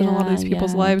involved in a lot of these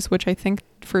people's lives, which I think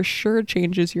for sure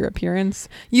changes your appearance.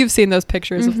 You've seen those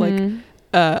pictures of like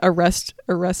arrest.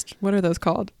 What are those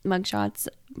called? Mugshots.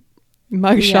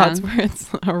 Mugshots where it's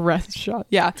arrest shot.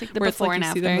 Yeah. It's like the where it's before like and you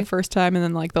after. see them the first time, and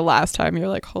then like the last time you're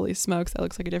like, holy smokes, that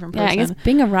looks like a different person. Yeah, I guess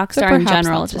being a rock star in perhaps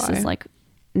general that's just why. is like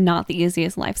not the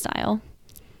easiest lifestyle.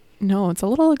 No, it's a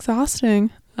little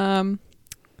exhausting.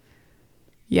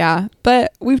 Yeah,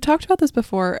 but we've talked about this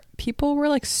before. People were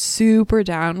like super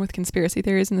down with conspiracy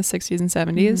theories in the 60s and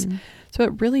 70s. Mm-hmm. So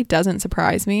it really doesn't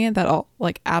surprise me that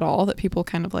at all that people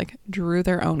kind of like drew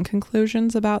their own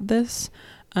conclusions about this.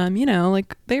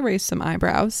 Like they raised some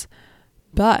eyebrows.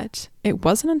 But it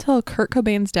wasn't until Kurt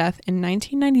Cobain's death in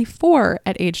 1994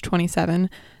 at age 27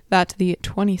 that the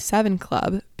 27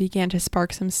 Club began to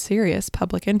spark some serious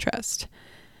public interest.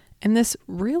 And this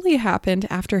really happened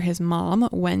after his mom,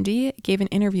 Wendy, gave an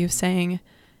interview saying,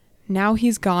 "Now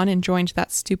he's gone and joined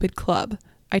that stupid club.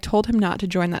 I told him not to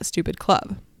join that stupid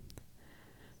club."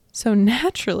 So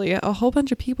naturally, a whole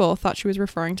bunch of people thought she was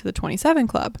referring to the 27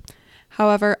 Club.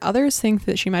 However, others think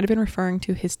that she might have been referring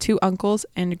to his two uncles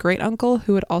and great uncle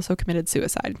who had also committed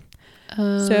suicide.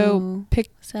 Oh,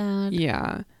 sad.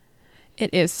 Yeah,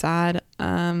 it is sad.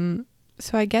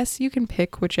 So I guess you can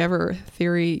pick whichever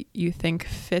theory you think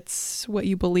fits what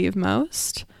you believe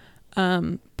most.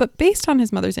 But based on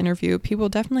his mother's interview, people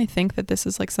definitely think that this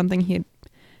is like something he had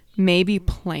maybe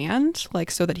planned,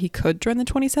 like so that he could join the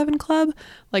 27 Club.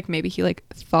 Like maybe he like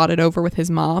thought it over with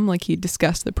his mom, like he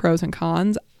discussed the pros and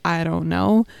cons. I don't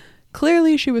know.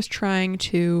 Clearly she was trying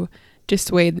to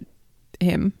dissuade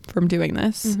him from doing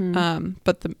this. Mm-hmm.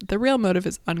 But the real motive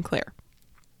is unclear.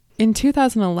 In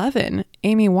 2011,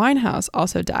 Amy Winehouse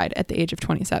also died at the age of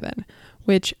 27,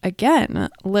 which again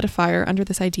lit a fire under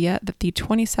this idea that the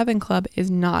 27 Club is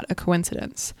not a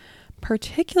coincidence,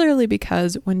 particularly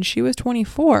because when she was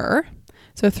 24,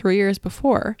 so 3 years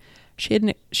before, she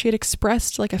had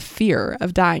expressed like a fear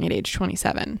of dying at age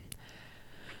 27.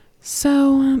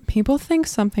 So people think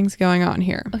something's going on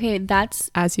here. Okay,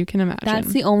 that's, as you can imagine,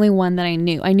 that's the only one that I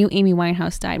knew. I knew Amy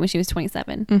Winehouse died when she was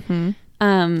 27.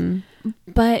 Mm-hmm.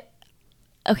 But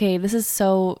okay, this is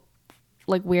so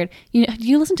like weird. Do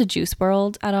you listen to Juice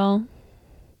WRLD at all?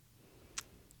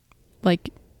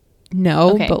 Like,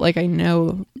 no, okay. But like I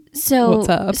know what's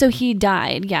up. So he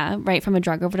died, right, from a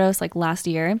drug overdose like last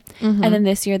year. Mm-hmm. And then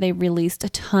this year they released a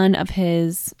ton of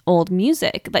his old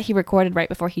music that he recorded right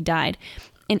before he died.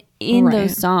 And in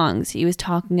those songs, he was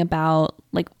talking about,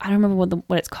 like, I don't remember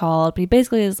what it's called, but he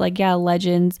basically is like, yeah,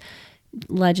 legends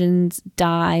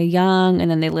die young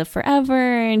and then they live forever.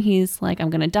 And he's like, I'm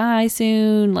going to die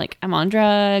soon. Like, I'm on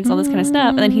drugs, all this kind of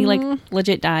stuff. And then he like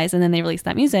legit dies and then they release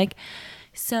that music.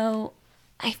 So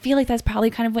I feel like that's probably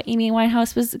kind of what Amy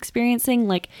Winehouse was experiencing.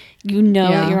 Like,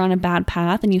 that you're on a bad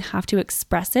path and you have to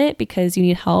express it because you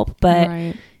need help,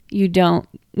 but you don't,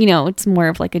 it's more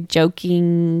of like a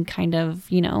joking kind of,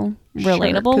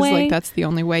 relatable way. Like that's the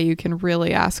only way you can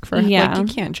really ask for help. Like,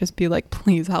 you can't just be like,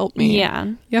 please help me. Yeah.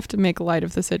 You have to make light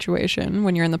of the situation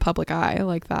when you're in the public eye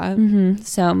like that. Mm-hmm.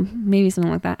 So maybe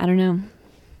something like that. I don't know.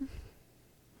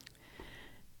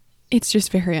 It's just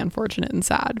very unfortunate and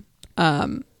sad.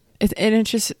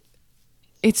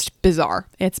 It's bizarre.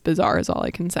 It's bizarre is all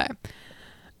I can say.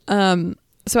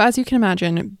 So as you can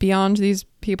imagine, beyond these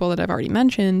people that I've already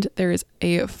mentioned, there is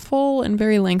a full and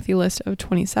very lengthy list of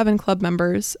 27 Club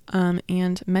members,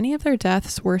 and many of their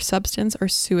deaths were substance or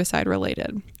suicide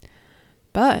related.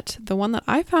 But the one that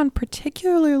I found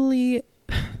particularly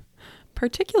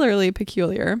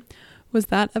peculiar was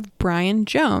that of Brian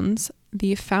Jones,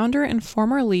 the founder and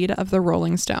former lead of the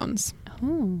Rolling Stones.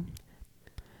 Oh.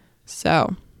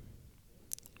 So,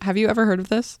 have you ever heard of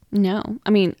this? No.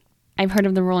 I mean, I've heard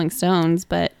of the Rolling Stones,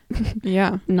 but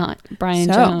not Brian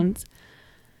Jones.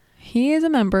 He is a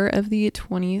member of the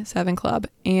 27 Club,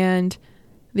 and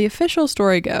the official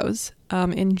story goes,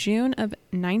 in June of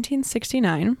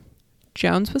 1969,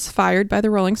 Jones was fired by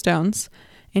the Rolling Stones,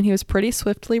 and he was pretty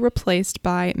swiftly replaced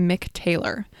by Mick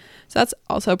Taylor. So that's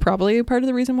also probably part of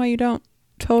the reason why you don't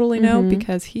totally know,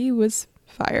 because he was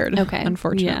fired,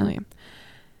 unfortunately. Yeah.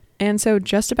 And so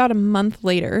just about a month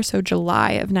later, so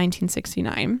July of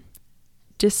 1969,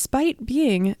 despite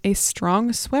being a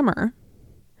strong swimmer,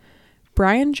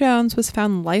 Brian Jones was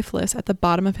found lifeless at the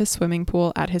bottom of his swimming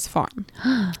pool at his farm.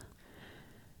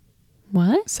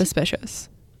 What? Suspicious.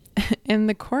 And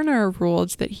the coroner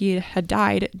ruled that he had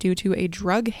died due to a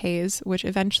drug haze, which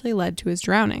eventually led to his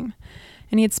drowning.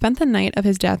 And he had spent the night of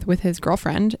his death with his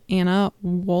girlfriend, Anna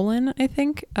Wolin, I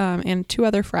think, and two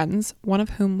other friends, one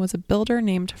of whom was a builder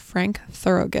named Frank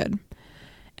Thorogood.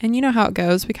 And you know how it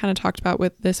goes. We kind of talked about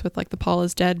with like the Paul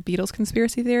is dead Beatles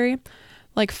conspiracy theory.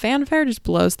 Like, fanfare just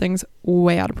blows things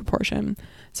way out of proportion.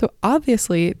 So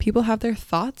obviously people have their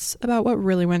thoughts about what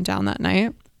really went down that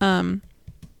night.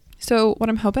 So what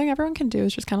I'm hoping everyone can do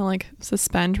is just kind of like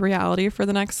suspend reality for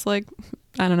the next 10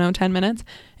 minutes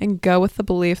and go with the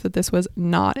belief that this was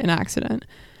not an accident.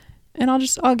 And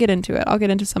I'll get into it. I'll get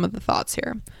into some of the thoughts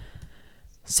here.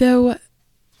 So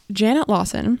Janet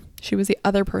Lawson, she was the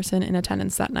other person in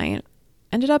attendance that night,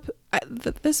 ended up,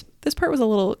 this part was a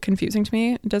little confusing to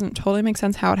me. It doesn't totally make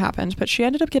sense how it happened, but she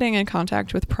ended up getting in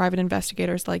contact with private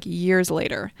investigators like years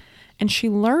later, and she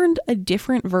learned a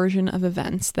different version of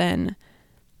events than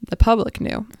the public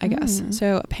knew, I guess.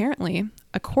 So apparently,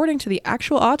 according to the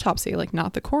actual autopsy, like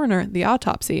not the coroner, the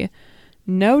autopsy,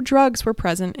 no drugs were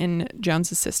present in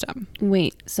Jones's system.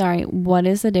 Wait, sorry. What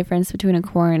is the difference between a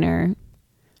coroner?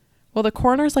 Well, the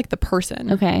coroner is like the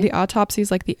person. Okay. The autopsy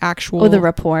is like the actual... Oh, the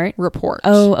report? Report.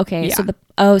 Oh, okay.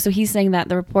 Yeah. So he's saying that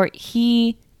the report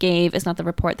he gave is not the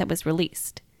report that was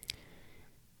released.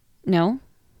 No?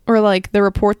 Or like the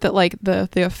report that like the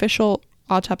official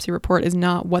autopsy report is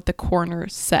not what the coroner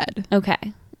said.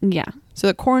 Okay. Yeah. So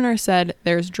the coroner said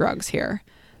there's drugs here.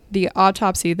 The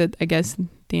autopsy that I guess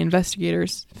the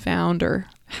investigators found or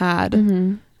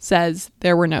had says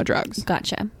there were no drugs.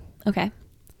 Gotcha. Okay.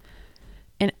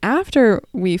 And after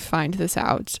we find this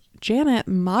out, Janet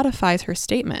modifies her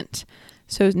statement.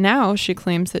 So now she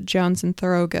claims that Jones and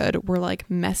Thorogood were like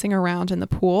messing around in the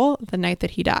pool the night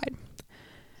that he died.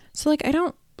 So like I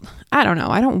don't know.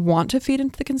 I don't want to feed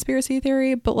into the conspiracy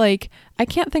theory, but like I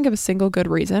can't think of a single good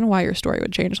reason why your story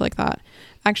would change like that.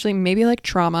 Actually, maybe like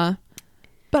trauma.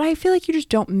 But I feel like you just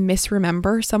don't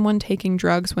misremember someone taking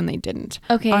drugs when they didn't.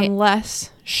 Okay.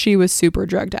 Unless she was super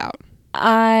drugged out.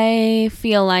 I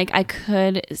feel like I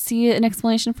could see an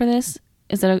explanation for this.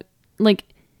 Is that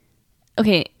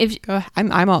okay, if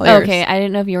I'm all ears. Okay, I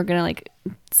didn't know if you were going to like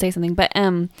say something, but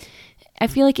I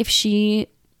feel like if she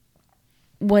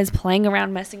was playing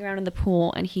around, messing around in the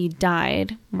pool and he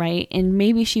died, right? And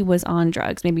maybe she was on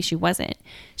drugs, maybe she wasn't.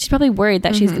 She's probably worried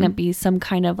that she's going to be some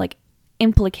kind of like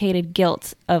implicated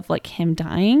guilt of like him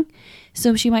dying.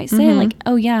 So she might say like,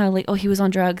 oh yeah, like, oh, he was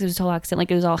on drugs. It was a total accident. Like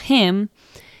it was all him.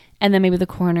 And then maybe the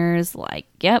coroner's like,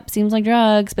 yep, seems like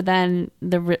drugs. But then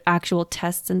the actual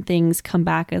tests and things come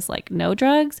back as like no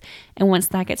drugs. And once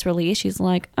that gets released, she's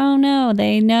like, oh no,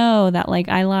 they know that like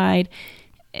I lied.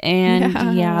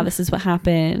 And yeah, this is what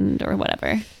happened or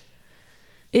whatever.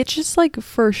 It just like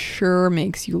for sure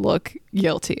makes you look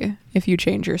guilty if you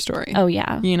change your story. Oh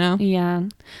yeah. You know? Yeah.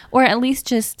 Or at least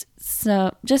just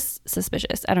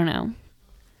suspicious. I don't know.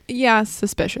 Yeah,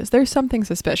 suspicious. There's something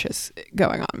suspicious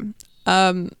going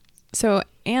on. So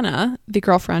Anna, the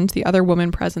girlfriend, the other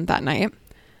woman present that night,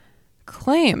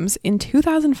 claims in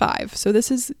 2005, so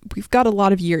we've got a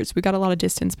lot of years, we've got a lot of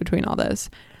distance between all this,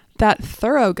 that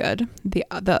Thorogood, the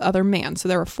other man, so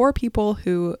there were 4 people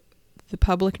who the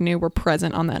public knew were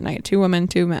present on that night, 2 women,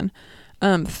 2 men.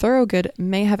 Thorogood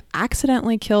may have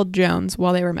accidentally killed Jones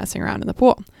while they were messing around in the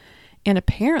pool. And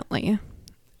apparently,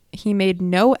 he made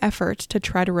no effort to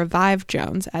try to revive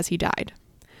Jones as he died.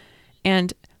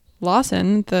 And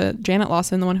Lawson, Janet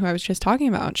Lawson, the one who I was just talking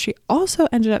about, she also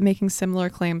ended up making similar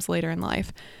claims later in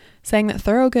life, saying that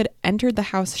Thorogood entered the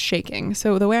house shaking.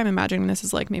 So the way I'm imagining this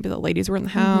is like maybe the ladies were in the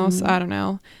house. I don't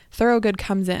know. Thorogood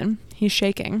comes in. He's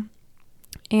shaking.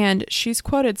 And she's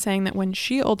quoted saying that when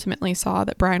she ultimately saw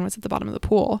that Brian was at the bottom of the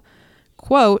pool,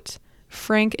 quote,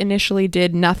 Frank initially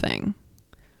did nothing.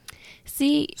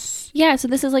 See, yeah, so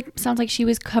this is like, sounds like she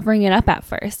was covering it up at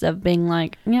first of being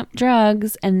like, yep,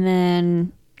 drugs, and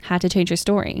then had to change her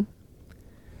story.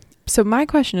 So my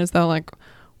question is though, like,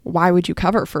 why would you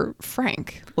cover for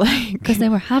Frank? Like, because they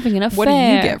were having an affair. What do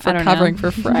you get for covering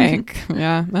for Frank?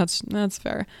 Yeah, that's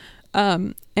fair.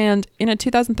 And in a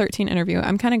 2013 interview,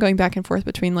 I'm kind of going back and forth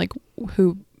between like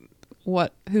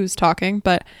who's talking,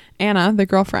 but Anna, the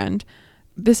girlfriend,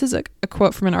 this is a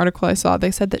quote from an article I saw. They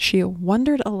said that she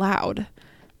wondered aloud,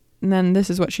 and then this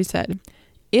is what she said: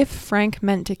 if Frank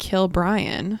meant to kill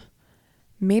Brian,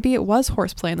 maybe it was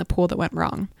horseplay in the pool that went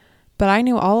wrong. But I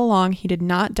knew all along he did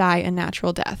not die a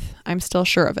natural death. I'm still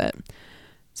sure of it.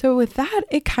 So with that,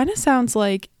 it kind of sounds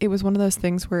like it was one of those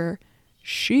things where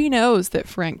she knows that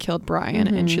Frank killed Brian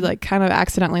and she like kind of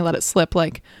accidentally let it slip.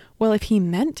 Like, well, if he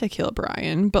meant to kill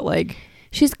Brian, but like...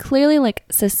 She's clearly like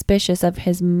suspicious of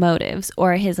his motives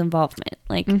or his involvement.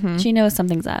 Like she knows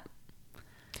something's up.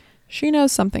 She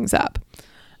knows something's up.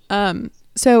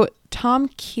 So Tom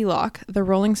Keelock, the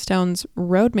Rolling Stones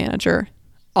road manager,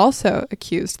 also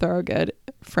accused Thorogood,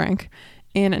 Frank,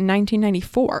 in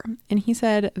 1994. And he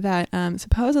said that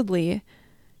supposedly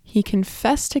he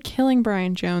confessed to killing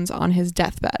Brian Jones on his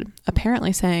deathbed,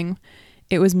 apparently saying,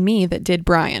 "It was me that did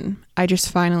Brian. I just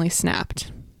finally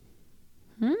snapped."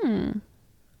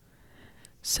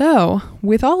 So,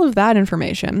 with all of that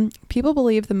information, people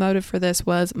believe the motive for this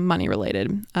was money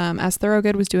related, as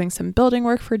Thorogood was doing some building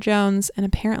work for Jones, and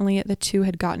apparently the two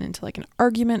had gotten into like an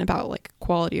argument about like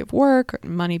quality of work, or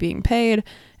money being paid,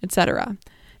 etc.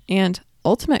 And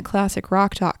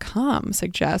UltimateClassicRock.com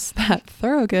suggests that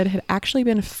Thorogood had actually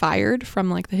been fired from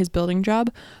like his building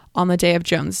job on the day of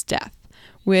Jones' death,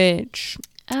 which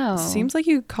seems like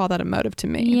you call that a motive to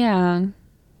me. Yeah.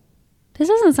 This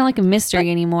doesn't sound like a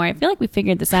mystery anymore. I feel like we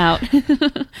figured this out.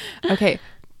 Okay,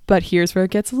 but here's where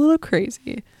it gets a little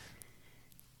crazy.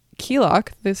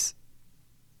 Keelock, this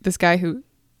guy who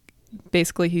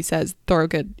basically he says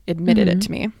Thorogood admitted it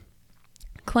to me,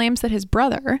 claims that his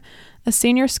brother, a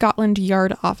senior Scotland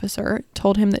Yard officer,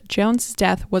 told him that Jones's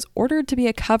death was ordered to be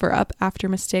a cover-up after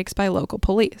mistakes by local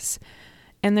police.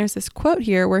 And there's this quote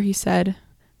here where he said,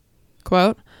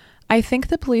 quote, "I think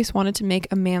the police wanted to make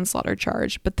a manslaughter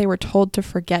charge, but they were told to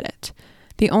forget it.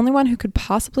 The only one who could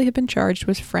possibly have been charged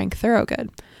was Frank Thorogood,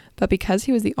 but because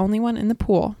he was the only one in the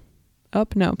pool..."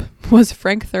 Was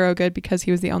Frank Thorogood because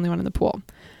he was the only one in the pool.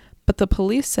 But the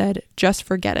police said, just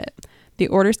forget it. The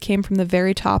orders came from the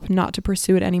very top not to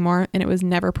pursue it anymore, and it was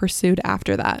never pursued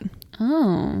after that.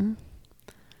 Oh.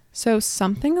 So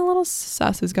something a little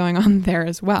sus is going on there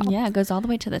as well. Yeah, it goes all the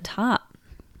way to the top.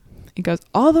 It goes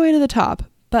all the way to the top.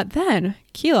 But then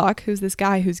Keelock, who's this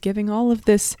guy who's giving all of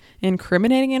this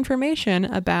incriminating information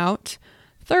about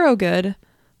Thorogood,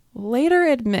 later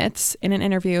admits in an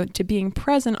interview to being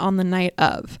present on the night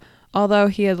of, although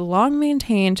he had long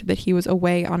maintained that he was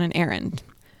away on an errand.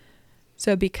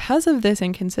 So because of this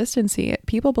inconsistency,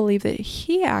 people believe that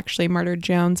he actually murdered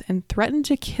Jones and threatened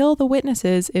to kill the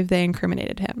witnesses if they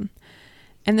incriminated him.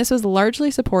 And this was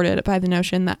largely supported by the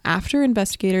notion that after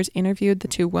investigators interviewed the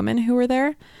two women who were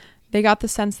there, they got the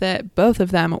sense that both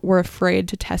of them were afraid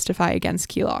to testify against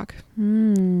Keelock.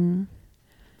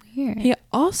 Weird. He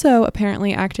also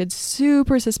apparently acted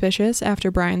super suspicious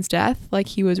after Brian's death, like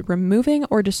he was removing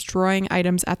or destroying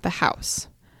items at the house.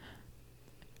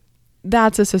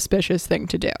 That's a suspicious thing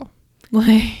to do.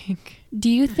 Like, do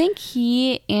you think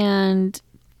he and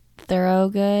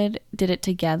Thorogood did it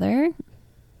together?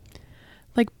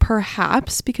 Like,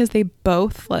 perhaps because they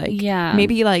both, like,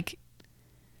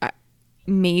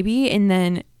 maybe, and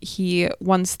then he,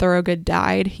 once Thorogood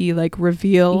died, he, like,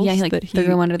 reveals that he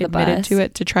threw him under the admitted bus to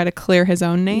it to try to clear his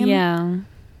own name. Yeah.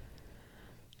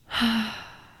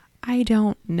 I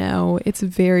don't know. It's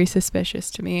very suspicious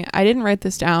to me. I didn't write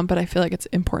this down, but I feel like it's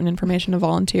important information to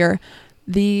volunteer.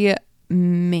 The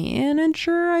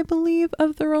manager, I believe,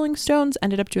 of the Rolling Stones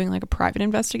ended up doing like a private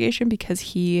investigation because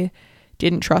he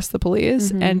didn't trust the police.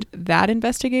 And that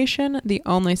investigation, the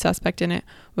only suspect in it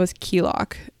was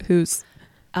Keelock, who's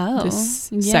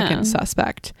this second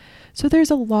suspect. So there's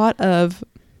a lot of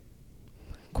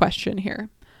question here.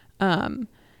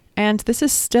 And this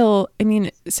is still, I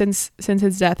mean, since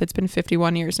his death, it's been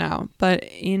 51 years now. But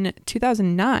in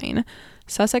 2009,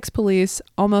 Sussex police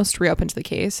almost reopened the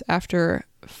case after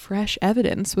fresh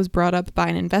evidence was brought up by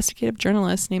an investigative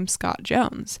journalist named Scott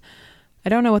Jones. I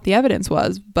don't know what the evidence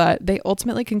was, but they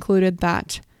ultimately concluded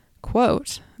that,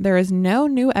 quote, "There is no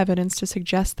new evidence to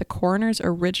suggest the coroner's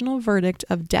original verdict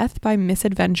of death by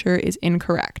misadventure is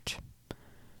incorrect."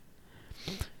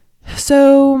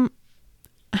 So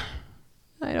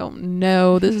I don't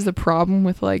know. This is the problem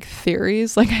with like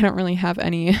theories. Like, I don't really have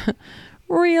any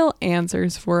real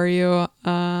answers for you.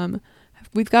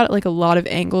 We've got like a lot of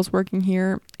angles working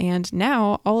here, and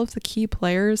now all of the key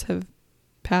players have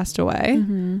passed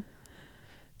away.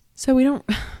 So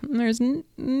there's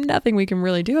nothing we can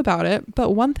really do about it.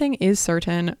 But one thing is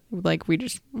certain, like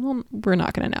we're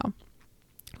not going to know.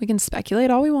 We can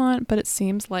speculate all we want, but it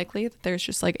seems likely that there's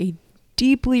just like a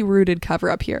deeply rooted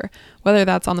cover up here, whether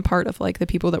that's on the part of like the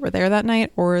people that were there that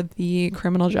night or the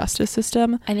criminal justice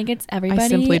system. I think it's everybody. I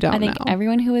simply don't know.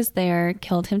 Everyone who was there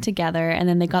killed him together, and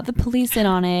then they got the police in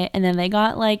on it, and then they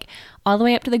got like all the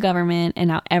way up to the government, and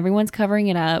now everyone's covering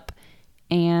it up,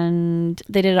 and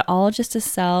they did it all just to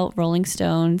sell Rolling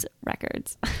Stones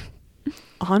records.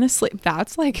 Honestly,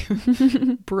 that's like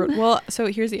brutal. Well, so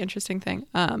here's the interesting thing.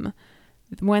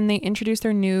 When they introduced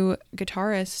their new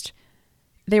guitarist,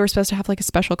 they were supposed to have like a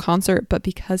special concert, but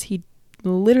because he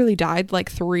literally died like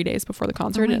 3 days before the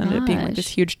concert, it ended up being like this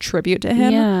huge tribute to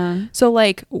him. Yeah. So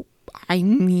like, I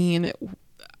mean,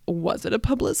 was it a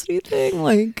publicity thing?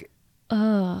 Like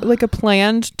a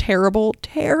planned, terrible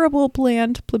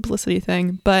planned publicity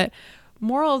thing. But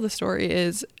moral of the story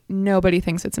is nobody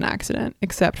thinks it's an accident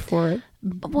except for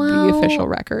the official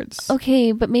records.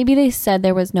 Okay, but maybe they said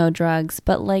there was no drugs,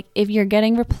 but like if you're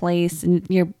getting replaced and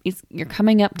you're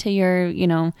coming up to your,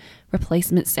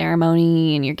 replacement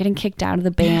ceremony and you're getting kicked out of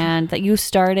the band that you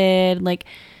started, like,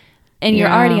 and you're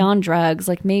already on drugs,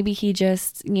 like maybe he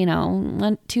just,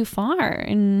 went too far,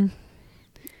 and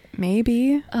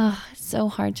maybe. It's so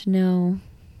hard to know.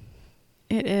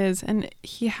 It is. And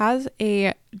he has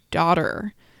a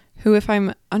daughter who, if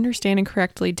I'm understanding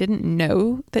correctly, didn't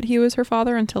know that he was her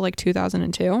father until like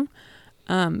 2002.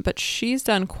 But she's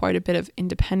done quite a bit of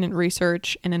independent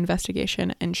research and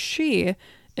investigation, and she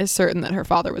is certain that her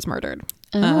father was murdered.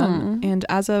 And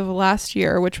as of last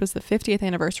year, which was the 50th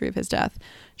anniversary of his death,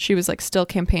 she was like still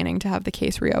campaigning to have the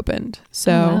case reopened.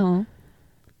 So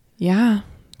yeah,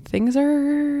 things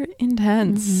are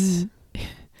intense.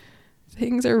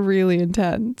 Things are really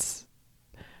intense.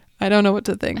 I don't know what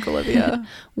to think, Olivia.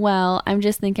 Well, I'm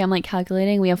just thinking, I'm like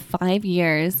calculating, we have 5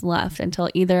 years left until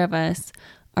either of us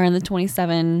are in the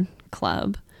 27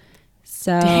 club.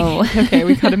 So okay,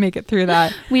 we got to make it through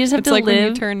that. We just have to like live. When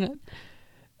you turn,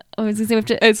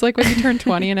 it's like when you turn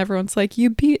 20 and everyone's like, you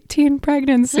beat teen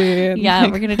pregnancy. And yeah,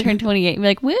 like, we're gonna turn 28 and be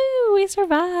like, woo, we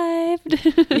survived.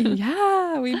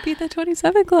 Yeah, we beat the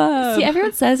 27 club. See,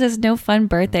 everyone says there's no fun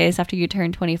birthdays after you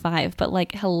turn 25, but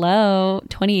like, hello,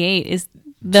 28 is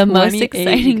the most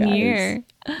exciting year.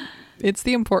 It's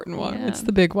the important one. Yeah. It's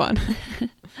the big one.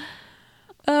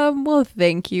 Well,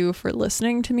 thank you for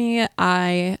listening to me.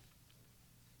 I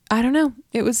don't know.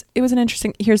 It was an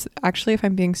interesting. Here's actually, if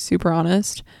I'm being super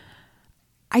honest,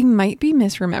 I might be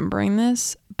misremembering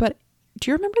this, but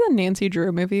do you remember the Nancy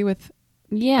Drew movie with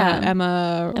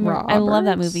Emma Roberts? I love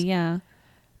that movie. Yeah.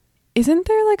 Isn't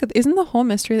the whole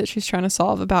mystery that she's trying to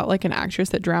solve about like an actress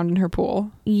that drowned in her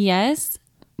pool? Yes,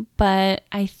 but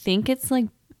I think it's like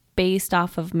based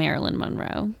off of Marilyn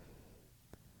Monroe.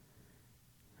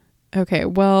 Okay,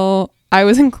 well, I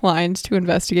was inclined to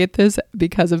investigate this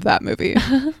because of that movie.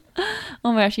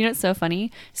 Oh my gosh, you know what's so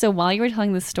funny? So while you were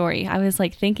telling this story, I was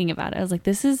like thinking about it. I was like,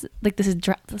 this is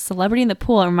the Celebrity in the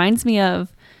Pool. It reminds me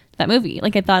of that movie.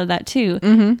 Like I thought of that too.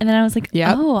 And then I was like,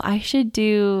 oh, I should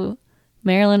do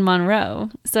Marilyn Monroe.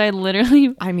 So I literally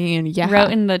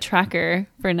wrote in the tracker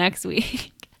for next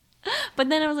week. But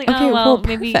then I was like,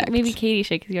 okay, maybe Katie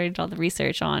should, because you already did all the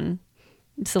research on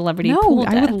celebrity pool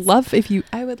deaths. I would love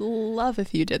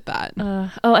if you did that.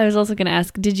 I was also gonna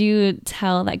ask, did you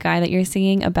tell that guy that you're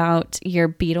seeing about your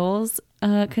Beatles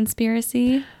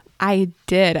conspiracy? I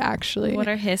did, actually. What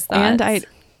are his thoughts?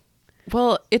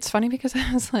 Well, it's funny because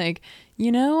I was like,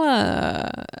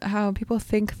 how people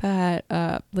think that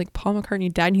like Paul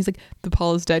McCartney died, and he's like, the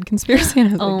Paul is dead conspiracy,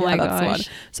 and I was like, yeah, that's one.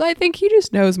 So I think he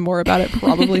just knows more about it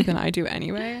probably than I do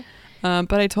anyway.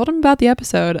 But I told him about the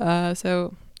episode,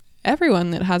 so everyone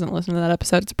that hasn't listened to that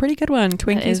episode, it's a pretty good one.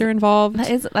 Twinkies are involved.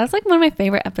 That's like one of my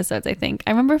favorite episodes, I think.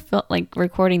 I remember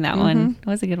recording that one. It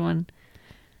was a good one.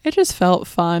 It just felt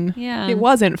fun. Yeah. It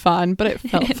wasn't fun, but it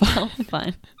felt fun. Felt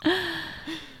fun.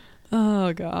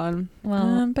 Oh God.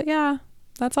 Well, but yeah,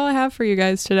 that's all I have for you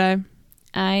guys today.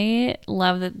 I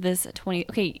love that this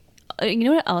okay, you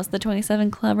know what else the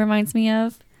 27 Club reminds me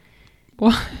of?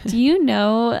 What? Do you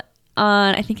know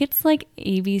on, I think it's like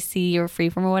ABC or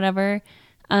Freeform or whatever,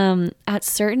 at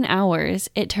certain hours,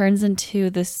 it turns into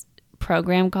this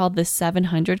program called the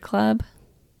 700 Club.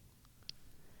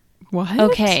 What?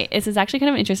 Okay, this is actually kind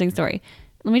of an interesting story.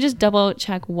 Let me just double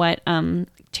check what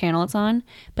channel it's on.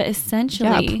 But essentially,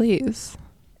 yeah, please.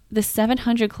 The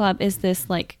 700 Club is this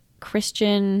like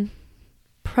Christian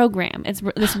program. It's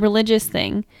this religious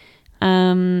thing.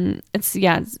 It's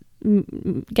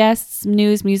guests,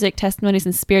 news, music, testimonies,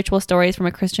 and spiritual stories from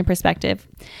a Christian perspective.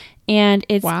 And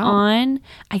it's on,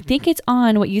 I think it's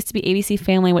on what used to be ABC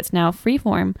Family, what's now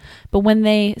Freeform. But when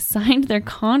they signed their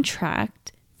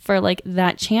contract for like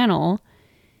that channel,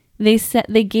 they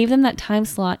gave them that time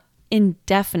slot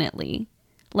indefinitely.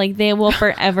 Like they will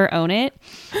forever own it.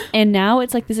 And now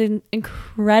it's like this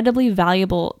incredibly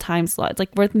valuable time slot. It's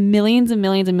like worth millions and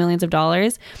millions and millions of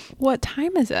dollars. What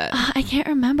time is it? I can't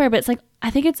remember, but it's like, I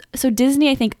think it's, so Disney,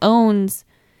 I think, owns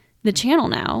the channel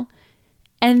now.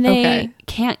 And they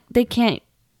can't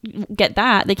get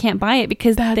that. They can't buy it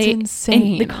because that's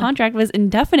insane. The contract was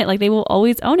indefinite. Like they will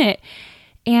always own it.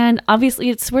 And obviously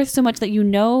it's worth so much that,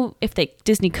 if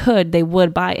Disney could, they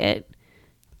would buy it.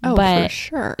 Oh, but for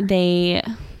sure. I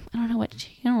don't know what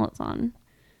channel it's on.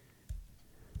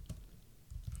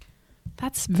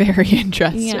 That's very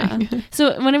interesting. Yeah.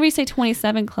 So whenever you say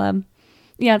 27 Club,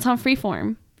 yeah, it's on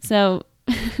Freeform. So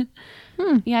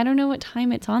yeah, I don't know what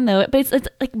time it's on though, but it's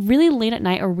like really late at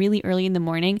night or really early in the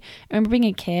morning. I remember being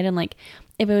a kid and like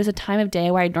if it was a time of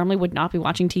day where I normally would not be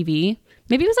watching TV,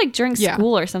 maybe it was like during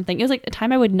school or something. It was like a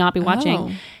time I would not be watching.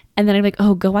 Oh. And then I'd be like,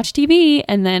 oh, go watch TV.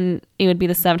 And then it would be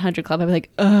the 700 Club. I'd be like,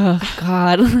 oh,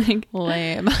 God. Like,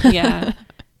 lame. Yeah.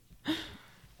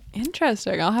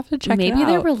 Interesting. I'll have to check Maybe it out.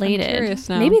 They're related. I'm curious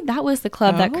now. Maybe that was the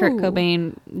club that Kurt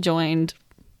Cobain joined.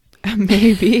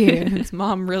 Maybe. His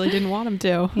mom really didn't want him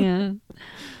to. Yeah.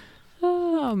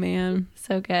 Oh, man.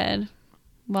 So good.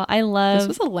 Well, I love... This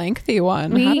was a lengthy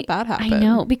one. How did that happen? I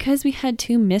know, because we had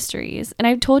 2 mysteries. And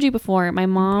I've told you before, my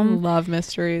mom... I love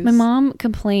mysteries. My mom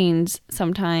complains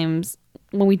sometimes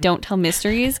when we don't tell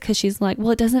mysteries because she's like,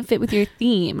 well, it doesn't fit with your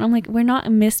theme. And I'm like, we're not a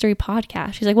mystery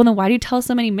podcast. She's like, well, then why do you tell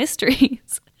so many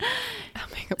mysteries? Oh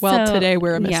my God. Well, so, today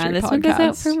we're a mystery podcast. Yeah, this one goes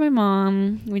out for my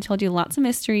mom. We told you lots of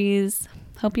mysteries.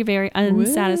 Hope you're very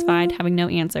unsatisfied having no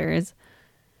answers.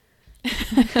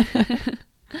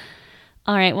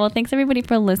 All right. Well, thanks everybody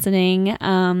for listening.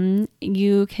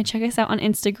 You can check us out on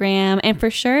Instagram, and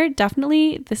for sure,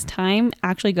 definitely this time,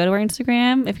 actually go to our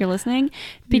Instagram if you're listening,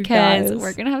 because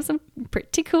we're going to have some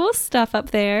pretty cool stuff up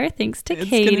there. Thanks to Katie.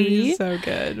 It's going to be so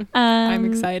good. I'm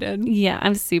excited. Yeah,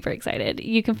 I'm super excited.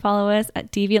 You can follow us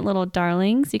at Deviant Little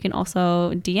Darlings. You can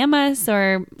also DM us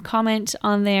or comment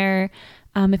on there.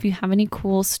 If you have any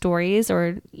cool stories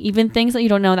or even things that you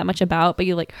don't know that much about, but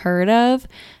you like heard of,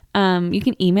 you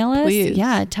can email us. Please.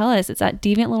 Yeah, tell us. It's at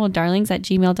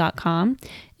deviantlittledarlings@gmail.com,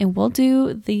 and we'll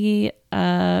do the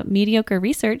mediocre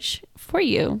research for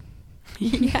you.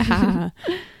 Yeah.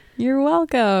 You're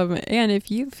welcome. And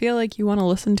if you feel like you want to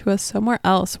listen to us somewhere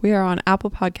else, we are on Apple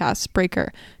Podcasts,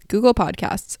 Breaker, Google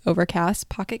Podcasts, Overcast,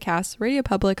 Pocket Casts, Radio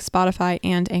Public, Spotify,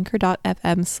 and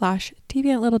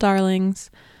anchor.fm/deviantlittledarlings.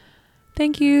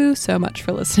 Thank you so much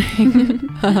for listening.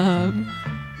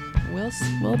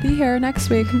 We'll be here next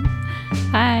week.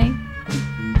 Bye.